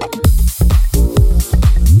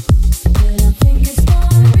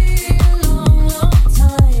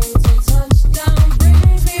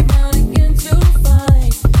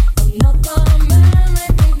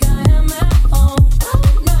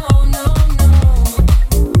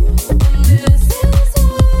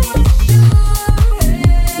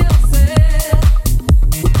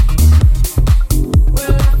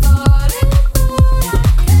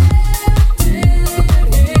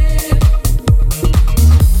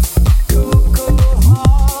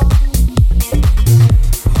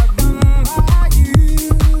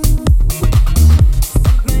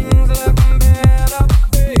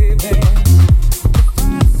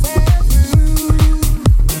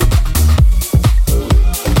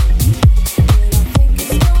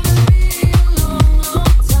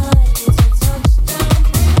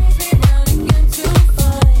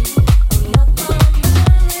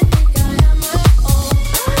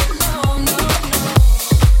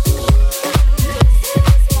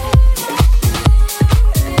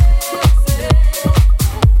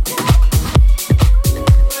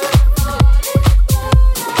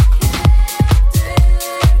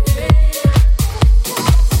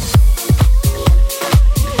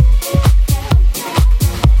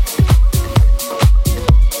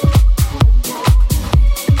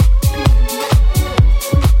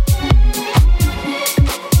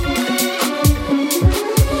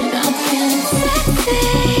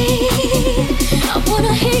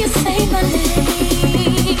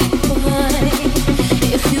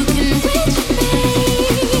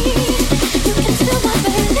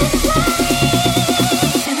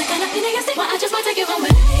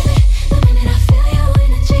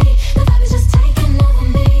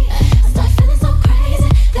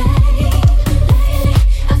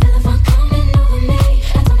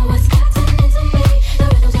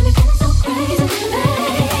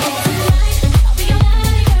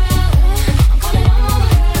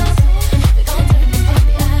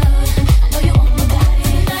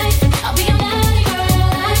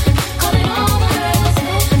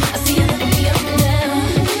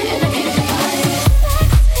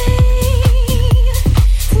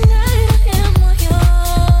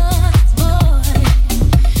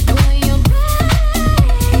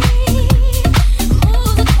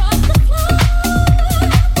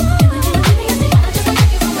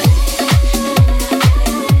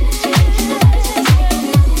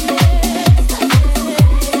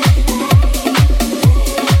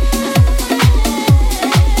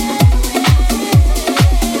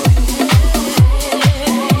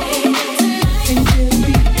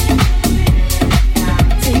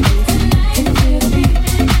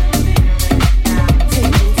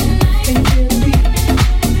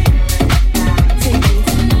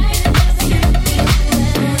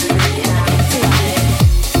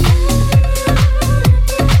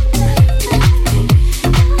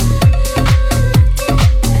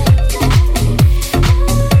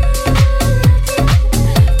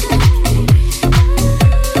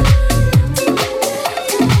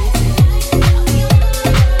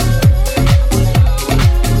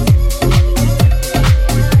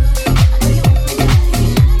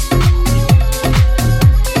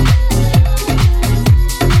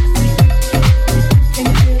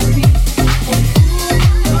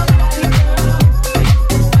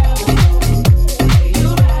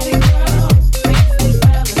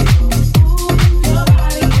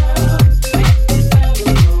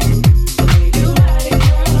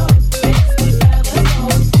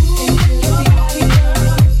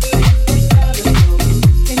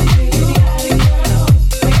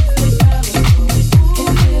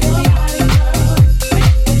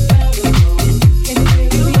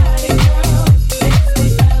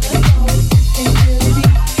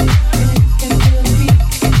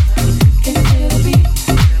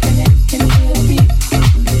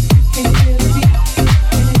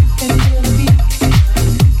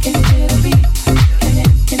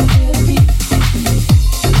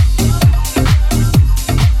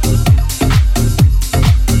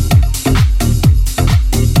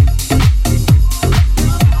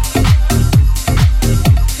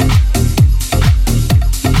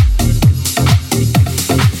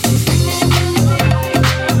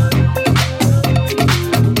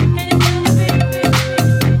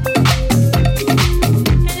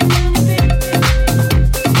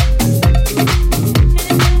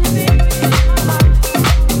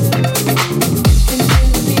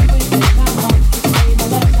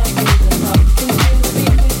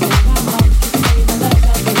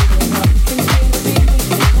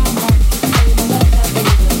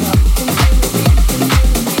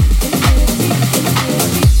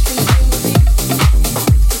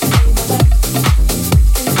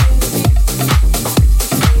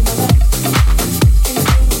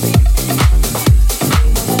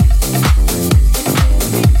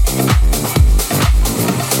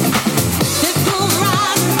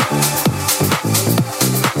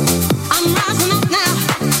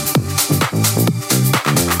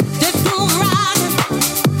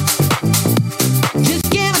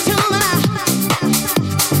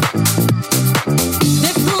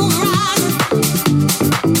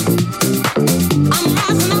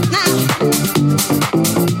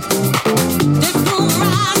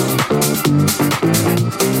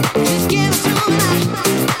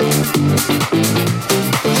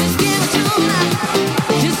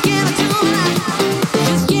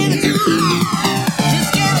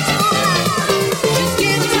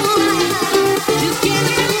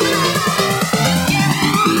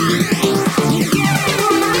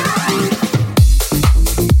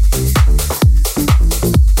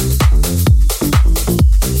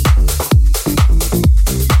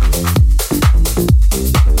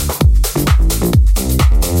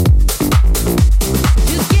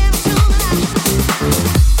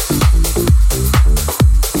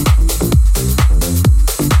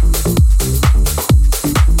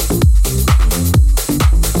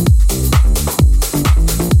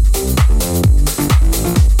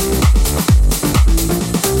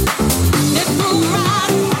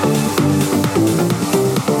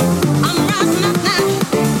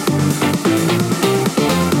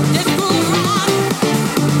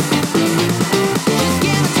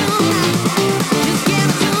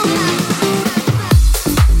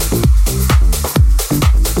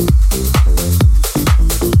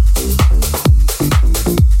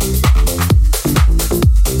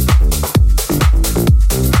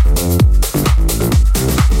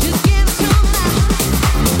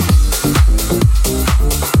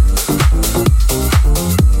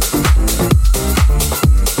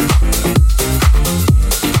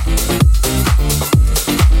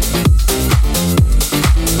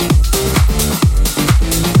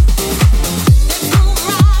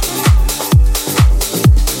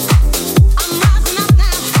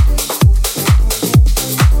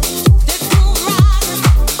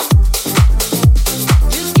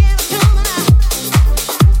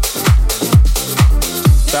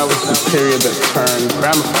 That was the period that turned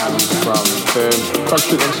gramophone from the Clark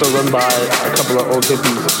Street Next Door run by a couple of old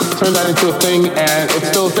hippies. Turned that into a thing, and it's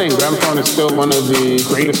still a thing. Gramophone is still one of the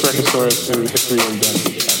greatest record stores in the history of jazz.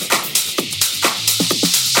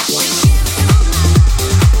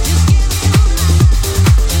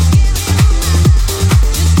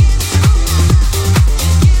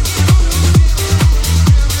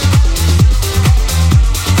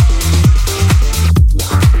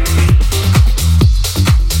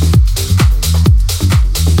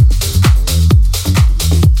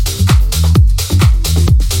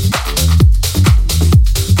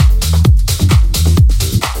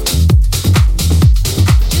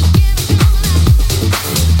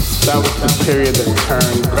 Period that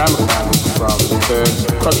turned gramophone from the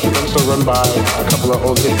Clark Street Next Door run by a couple of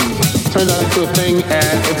old hippies. Turned that into a thing,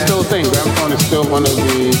 and it's still a thing. Gramophone is still one of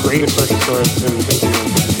the greatest record stores in the history of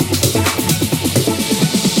jazz.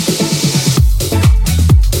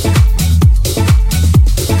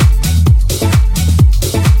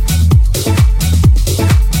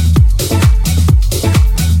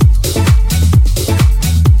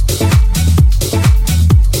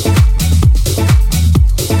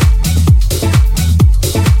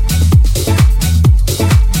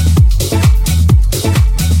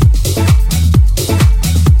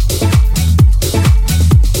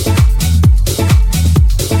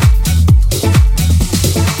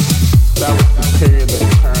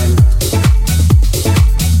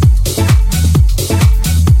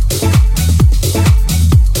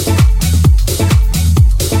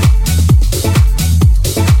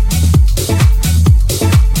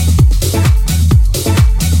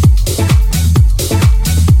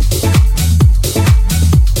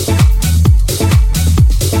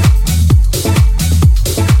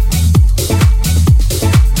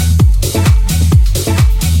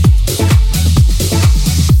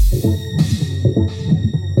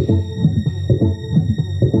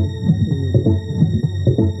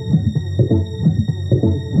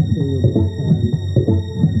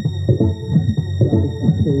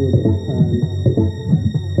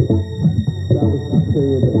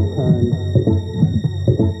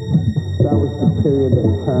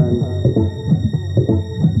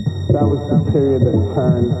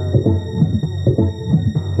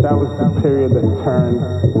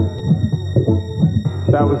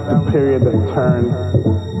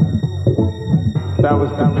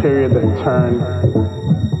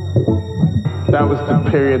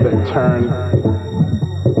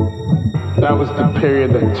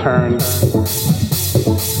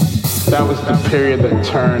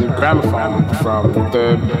 Turned gramophone from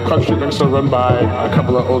the Clark Street Next Door run by a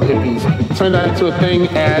couple of old hippies. Turned that into a thing,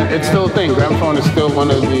 and it's still a thing. Gramophone is still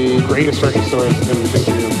one of the greatest record stores in the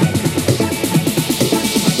history of jazz.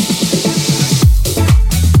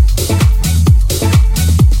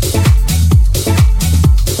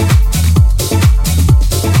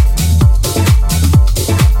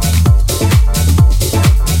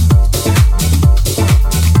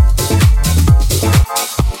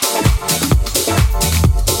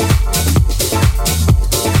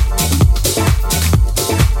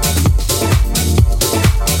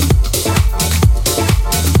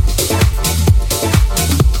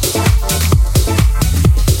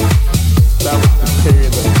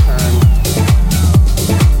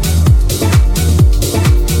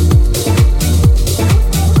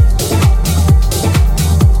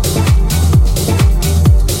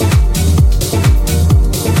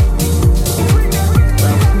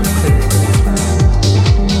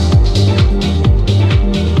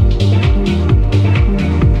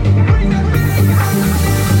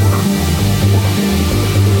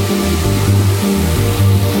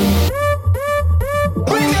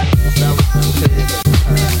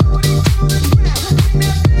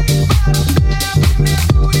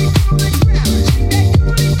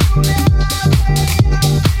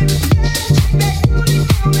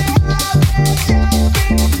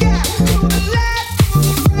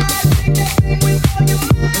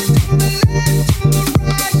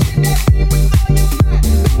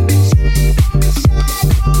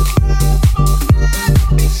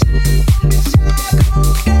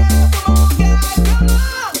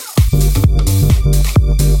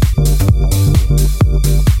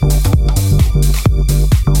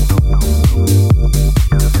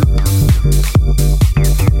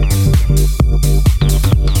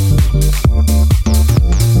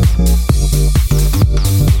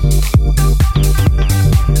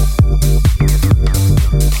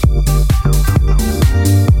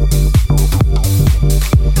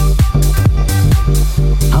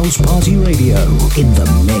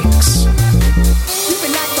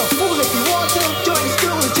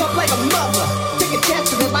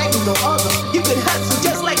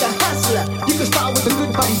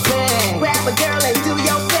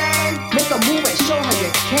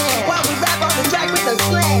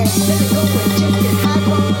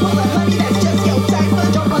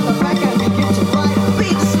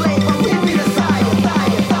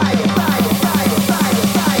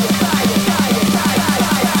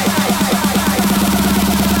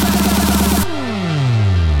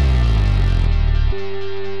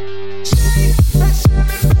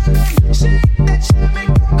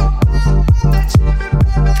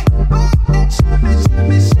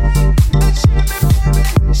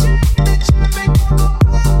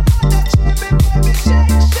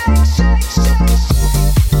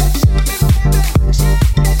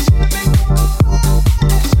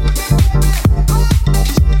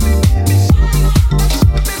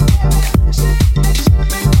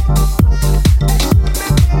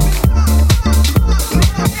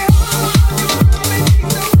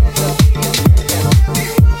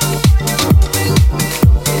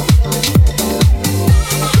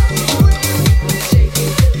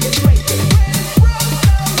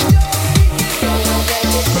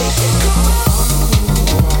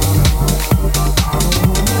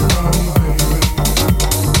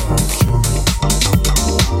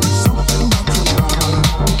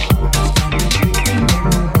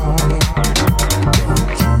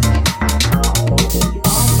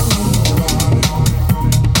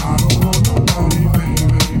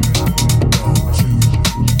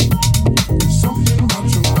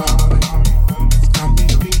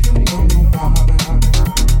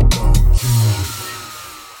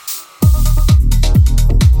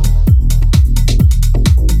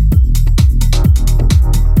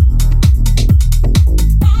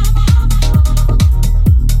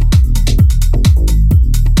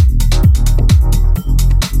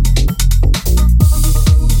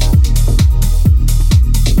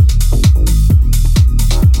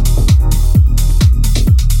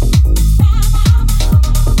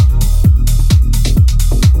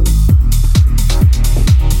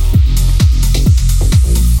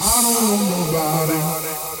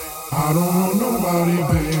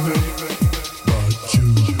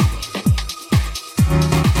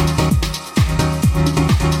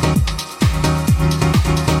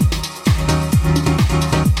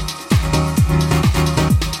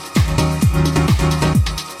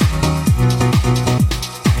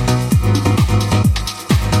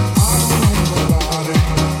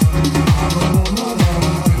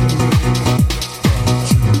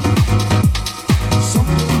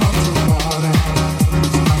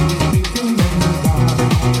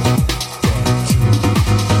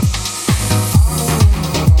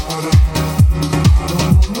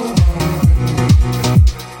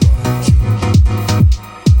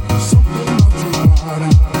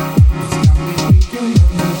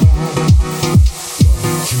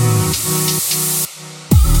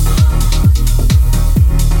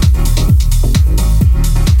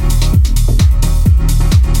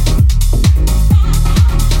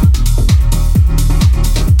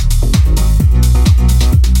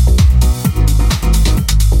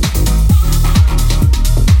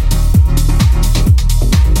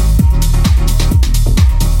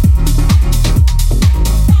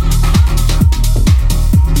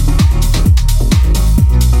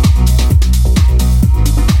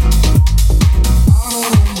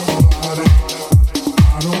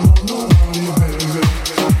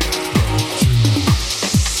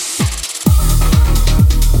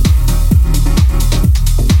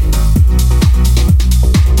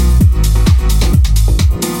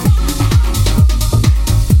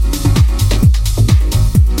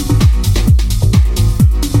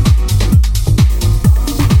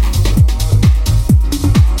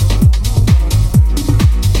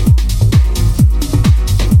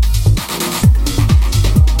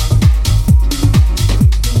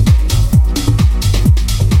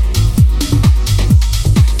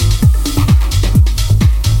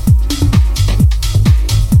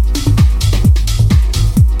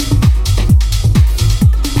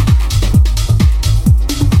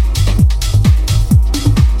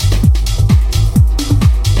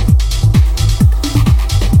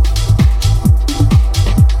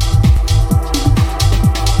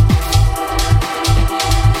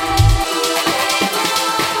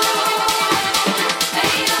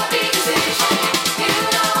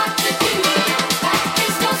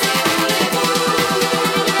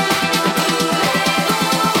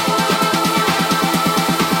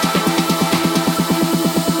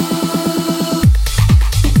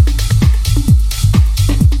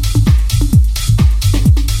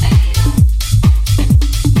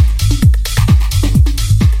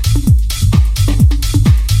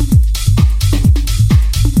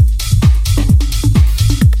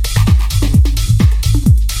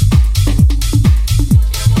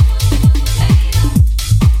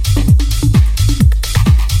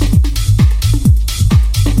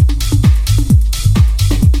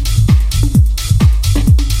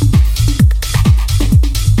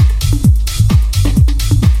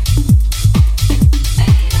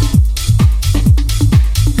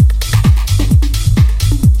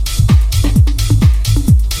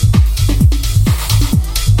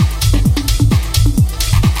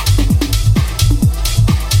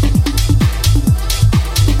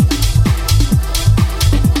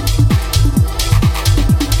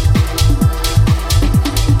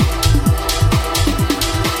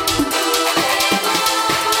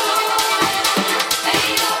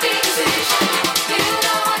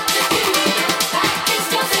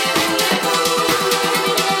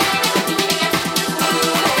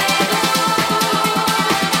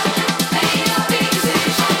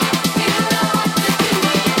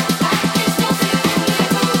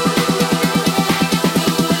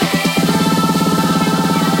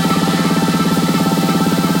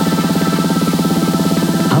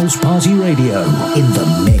 House Party Radio in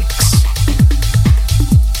the mix.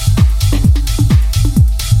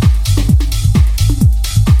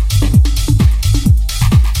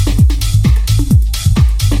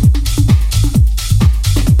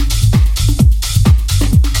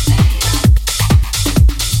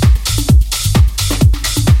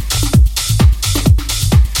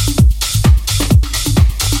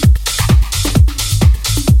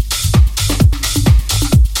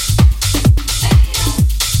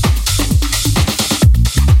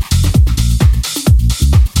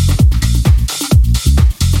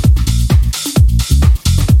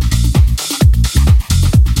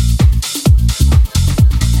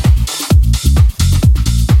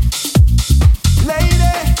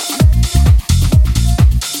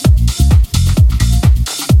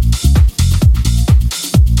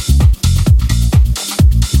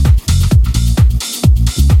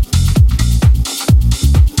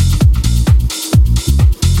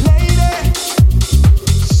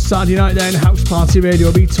 Saturday night then, House Party Radio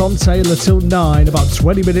will be Tom Taylor till 9, about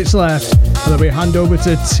 20 minutes left, and then we hand over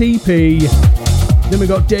to TP. Then we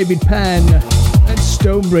got David Penn and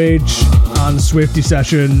Stonebridge and Swifty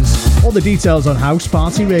Sessions. All the details on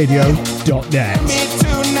housepartyradio.net.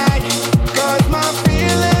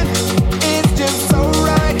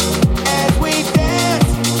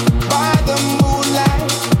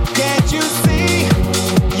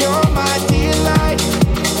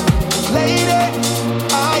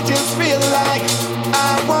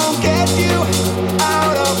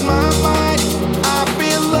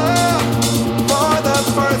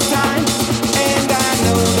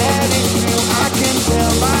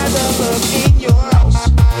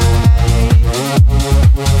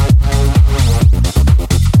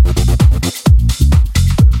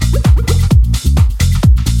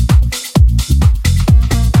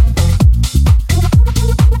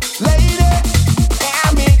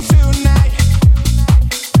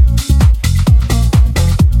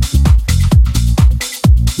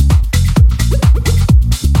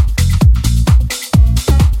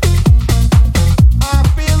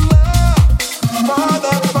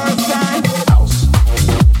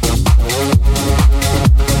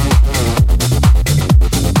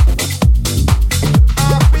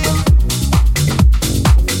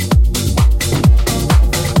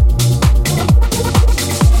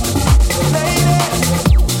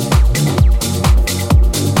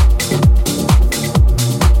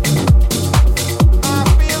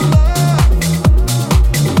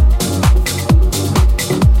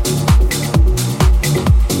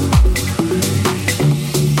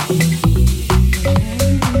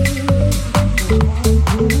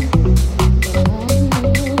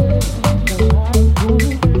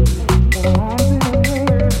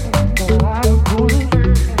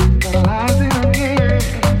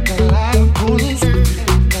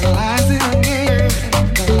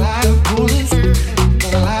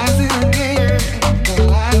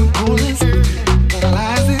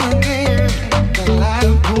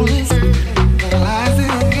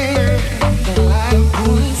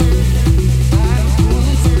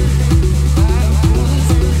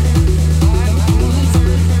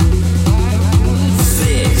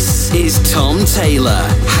 Taylor,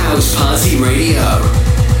 House Party Radio.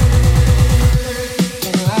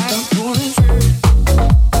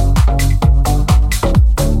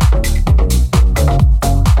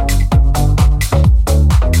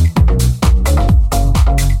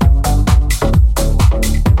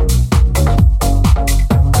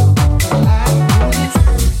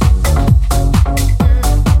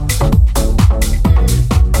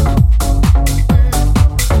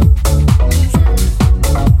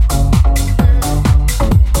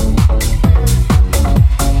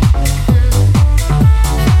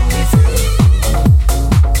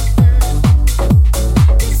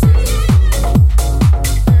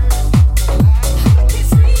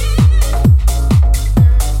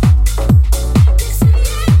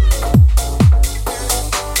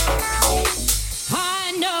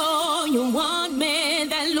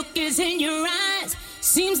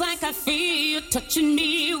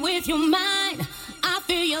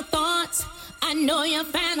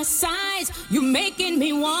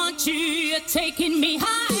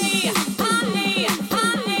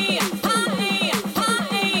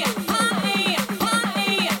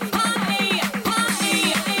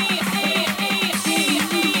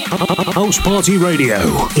 House Party Radio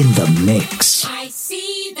in the mix. I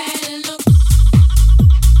see that look.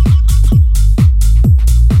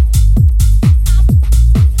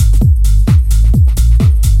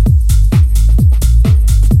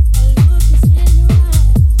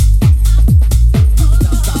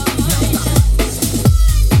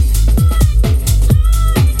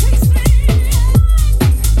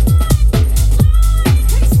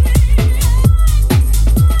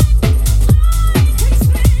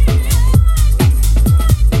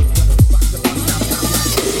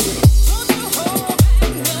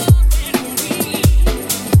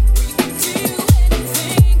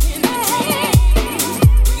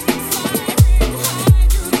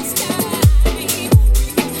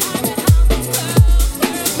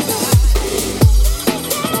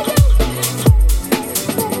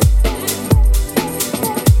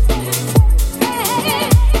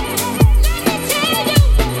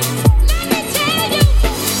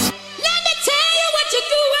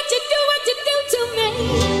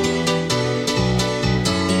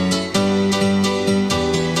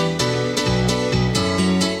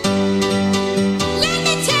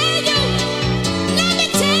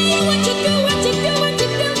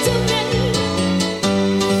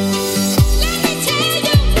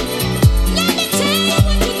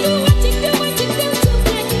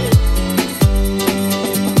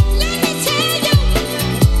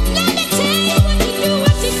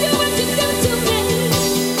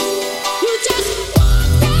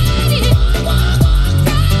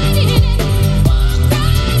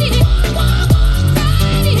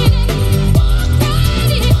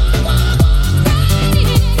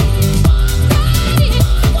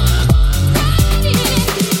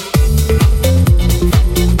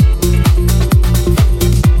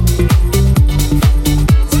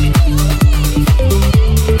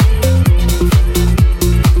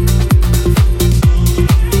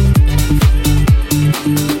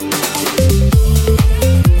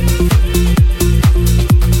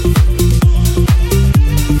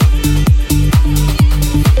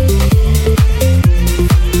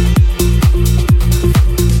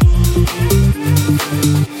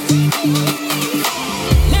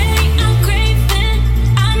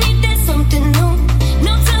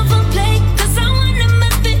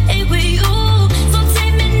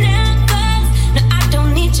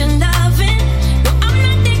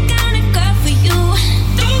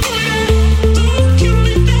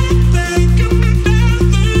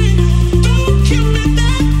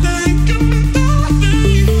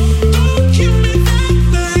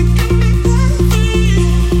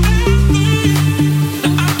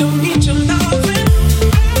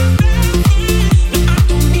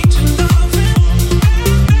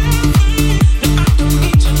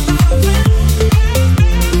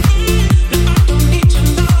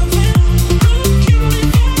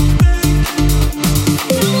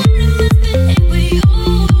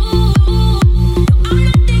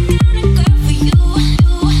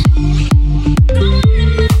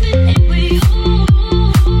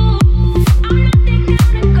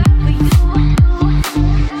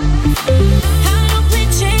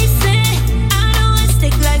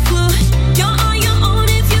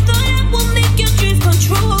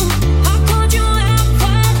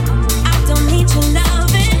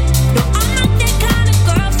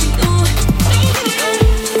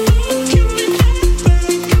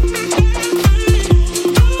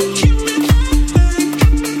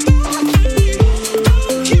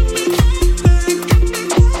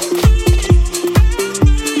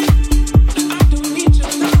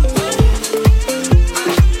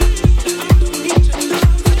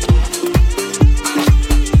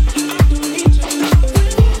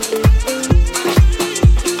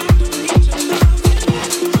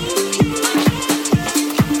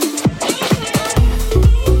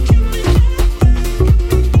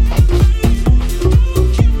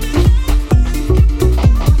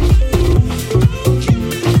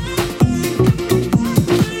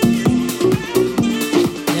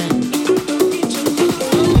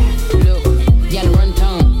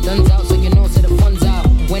 Guns out, so you know, so the fun's out.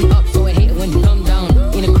 Went up, so I hate it when you come down.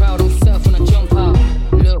 In a crowd, I'm surf when I jump out.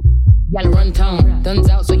 Look, y'all run town. Guns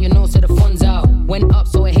out, so you know, so the fun's out. Went up,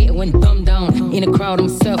 so I hate it when dumb down. In a crowd, I'm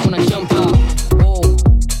surf when I jump out. Whoa,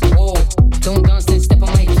 whoa, don't dance, then step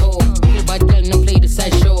on my toe. Real bad girl, no play the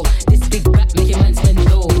side show. This big back make your man spend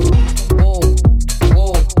dough. Whoa,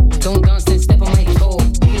 whoa, don't dance, then step on my toe.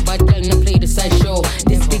 Real bad girl, no play the side show.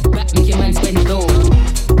 This big back make your man spend dough.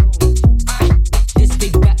 This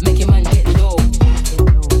big back make your man get low.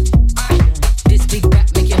 This big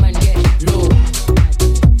back make your man get low.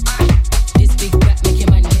 This big back make your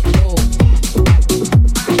man get low.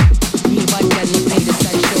 Real bad girl, no play the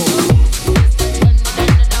side show.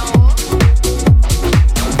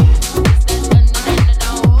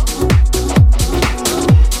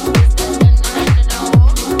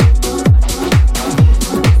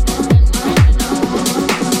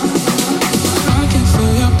 I can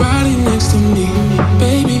feel your body next to me,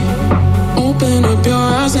 baby. Open up your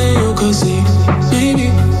eyes and you can see. Maybe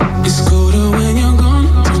it's colder when you're gone.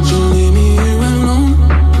 Don't you leave me here alone.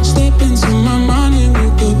 Step into my mind and you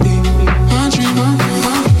could be my dream.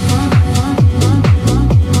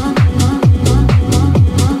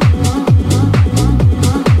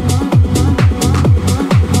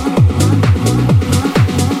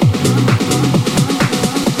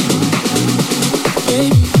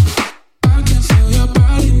 Baby, I can feel your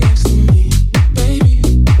body next to me, baby.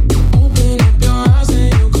 Open up your eyes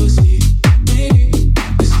and you can see. Maybe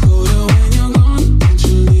it's colder when you're gone. Don't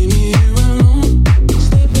you leave me here alone.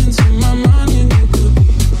 Step into my mind and you could be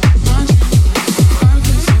my dream. I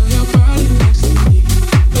can feel your body next to me,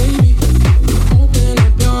 baby. Open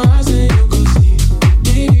up your eyes and you can see.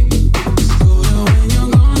 Maybe it's colder when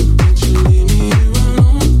you're gone. Don't you leave me here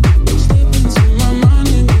alone. Step into my mind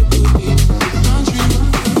and you could be my dream.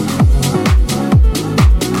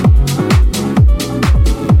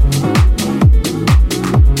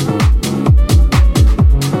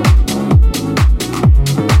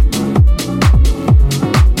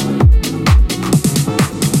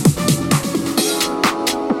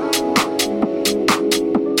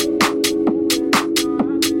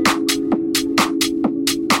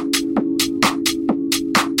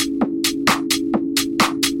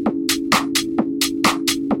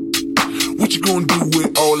 What you gonna do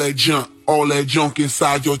with all that junk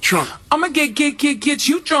inside your trunk? I'ma get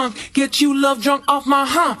you drunk, get you love drunk off my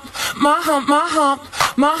hump, my hump, my hump,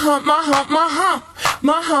 my hump, my hump, my hump,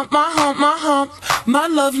 my hump, my hump, my hump, my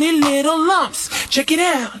lovely little lumps. Check it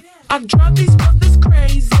out. I drive these brothers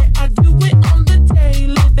crazy. I do it on the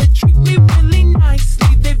daily. They treat me really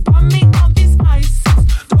nicely. They buy me all these ices,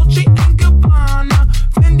 Dolce and Gabbana,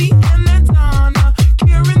 Fendi and Adana.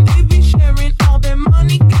 Karen, they be sharing all their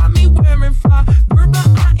money. Got me wearing fly. Gerber,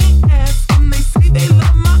 I ain't asking. They say they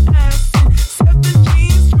love my ass. And 7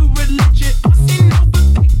 jeans, true religion. I say no, but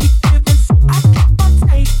they keep giving. So I keep on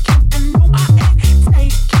taking. And no, I ain't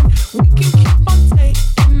taking. We can keep on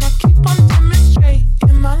taking. I keep on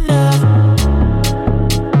demonstrating my love.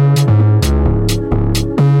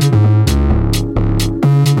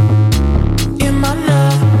 In my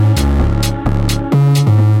love.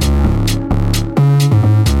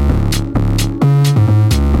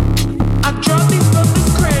 I drive these brothers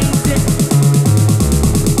crazy.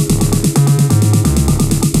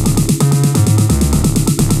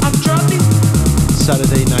 I drive these.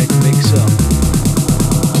 Saturday night mix up.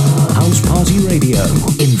 House Party Radio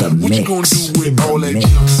in the What you gonna mix. do In with all the that mix.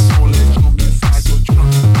 junk? All that junk inside your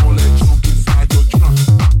trunk. All that junk inside your trunk.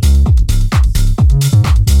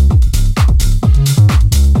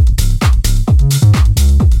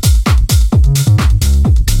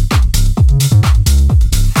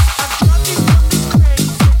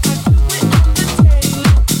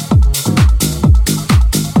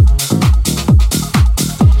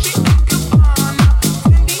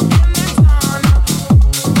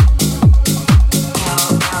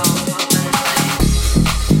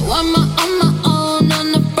 I'm on my own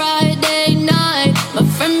on a Friday night. My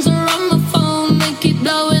friends are on my phone, they keep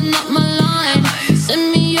blowing up my line.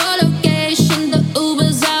 Send me your location, the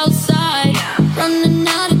Uber's outside. Running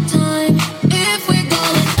out of time. If we're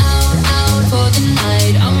going out for the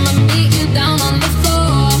night, I'ma meet you down on the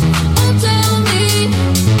floor. Oh, tell me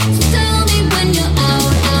when you're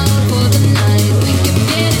out for the night. We can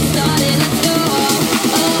get it started, let's go.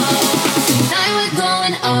 Oh, tonight we're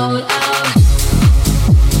going out.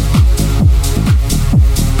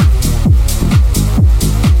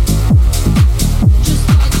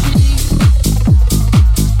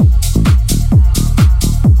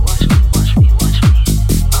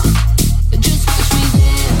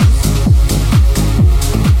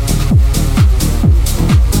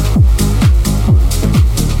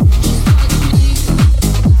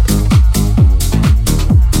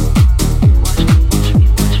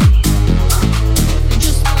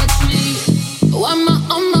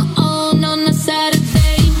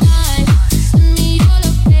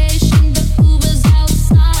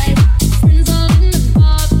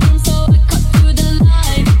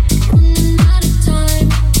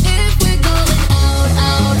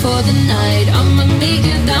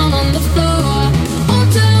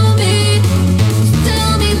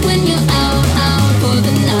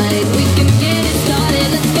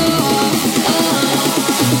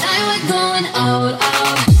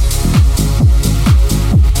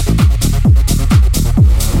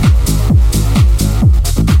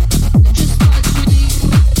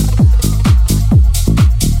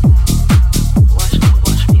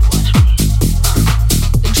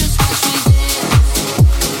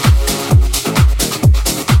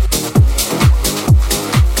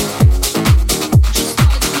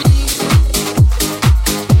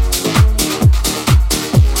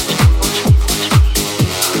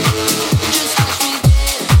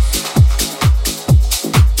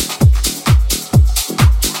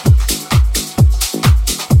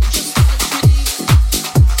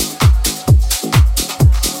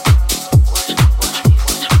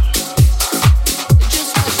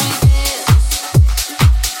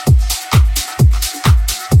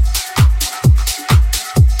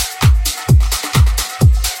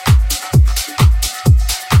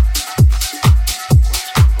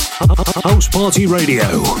 House Party Radio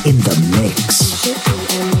in the mix.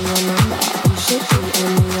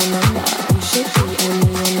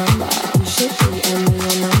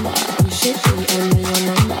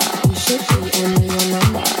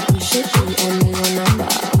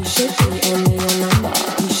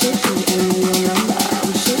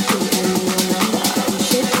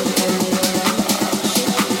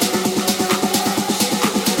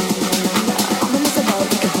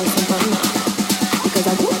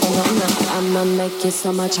 Make it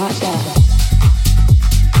so much harder.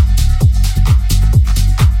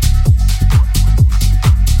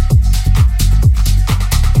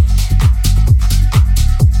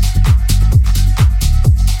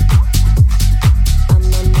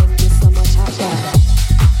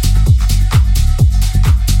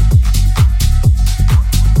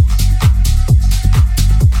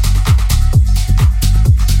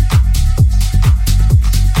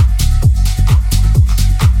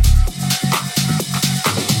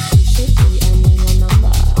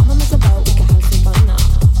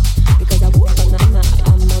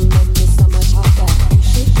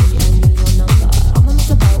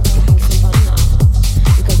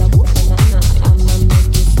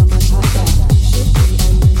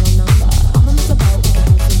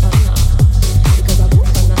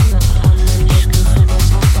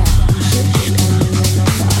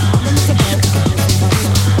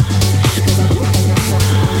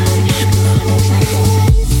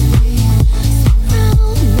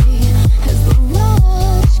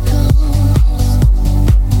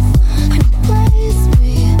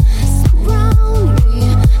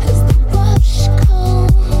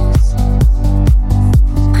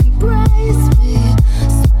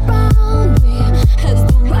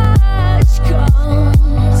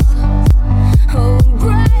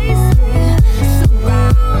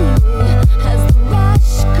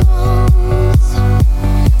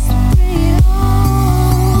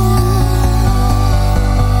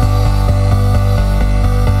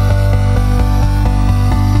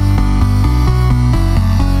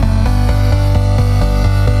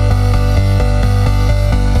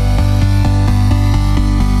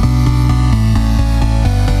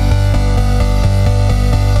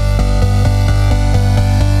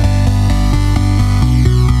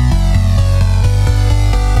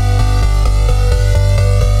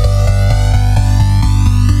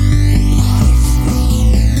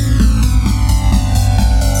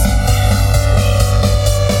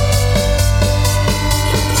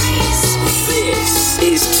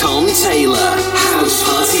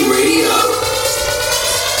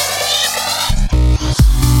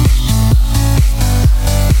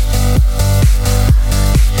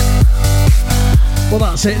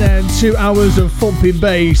 That's it then, 2 hours of thumping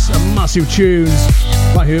bass and massive tunes.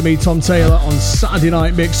 Right here with me, Tom Taylor, on Saturday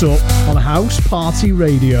Night Mix Up on House Party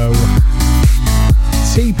Radio.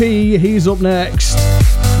 TP, he's up next.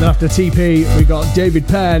 Then after TP, we got David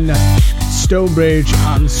Penn, Stonebridge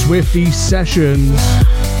and Swifty Sessions.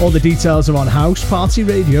 All the details are on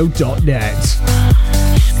housepartyradio.net.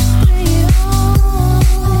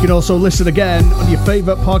 You can also listen again on your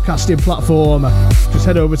favourite podcasting platform. Just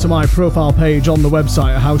head over to my profile page on the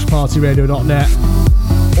website at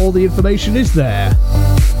housepartyradio.net. All the information is there.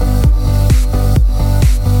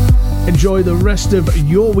 Enjoy the rest of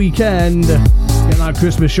your weekend. Get that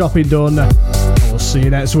Christmas shopping done. And we'll see you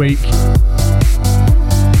next week.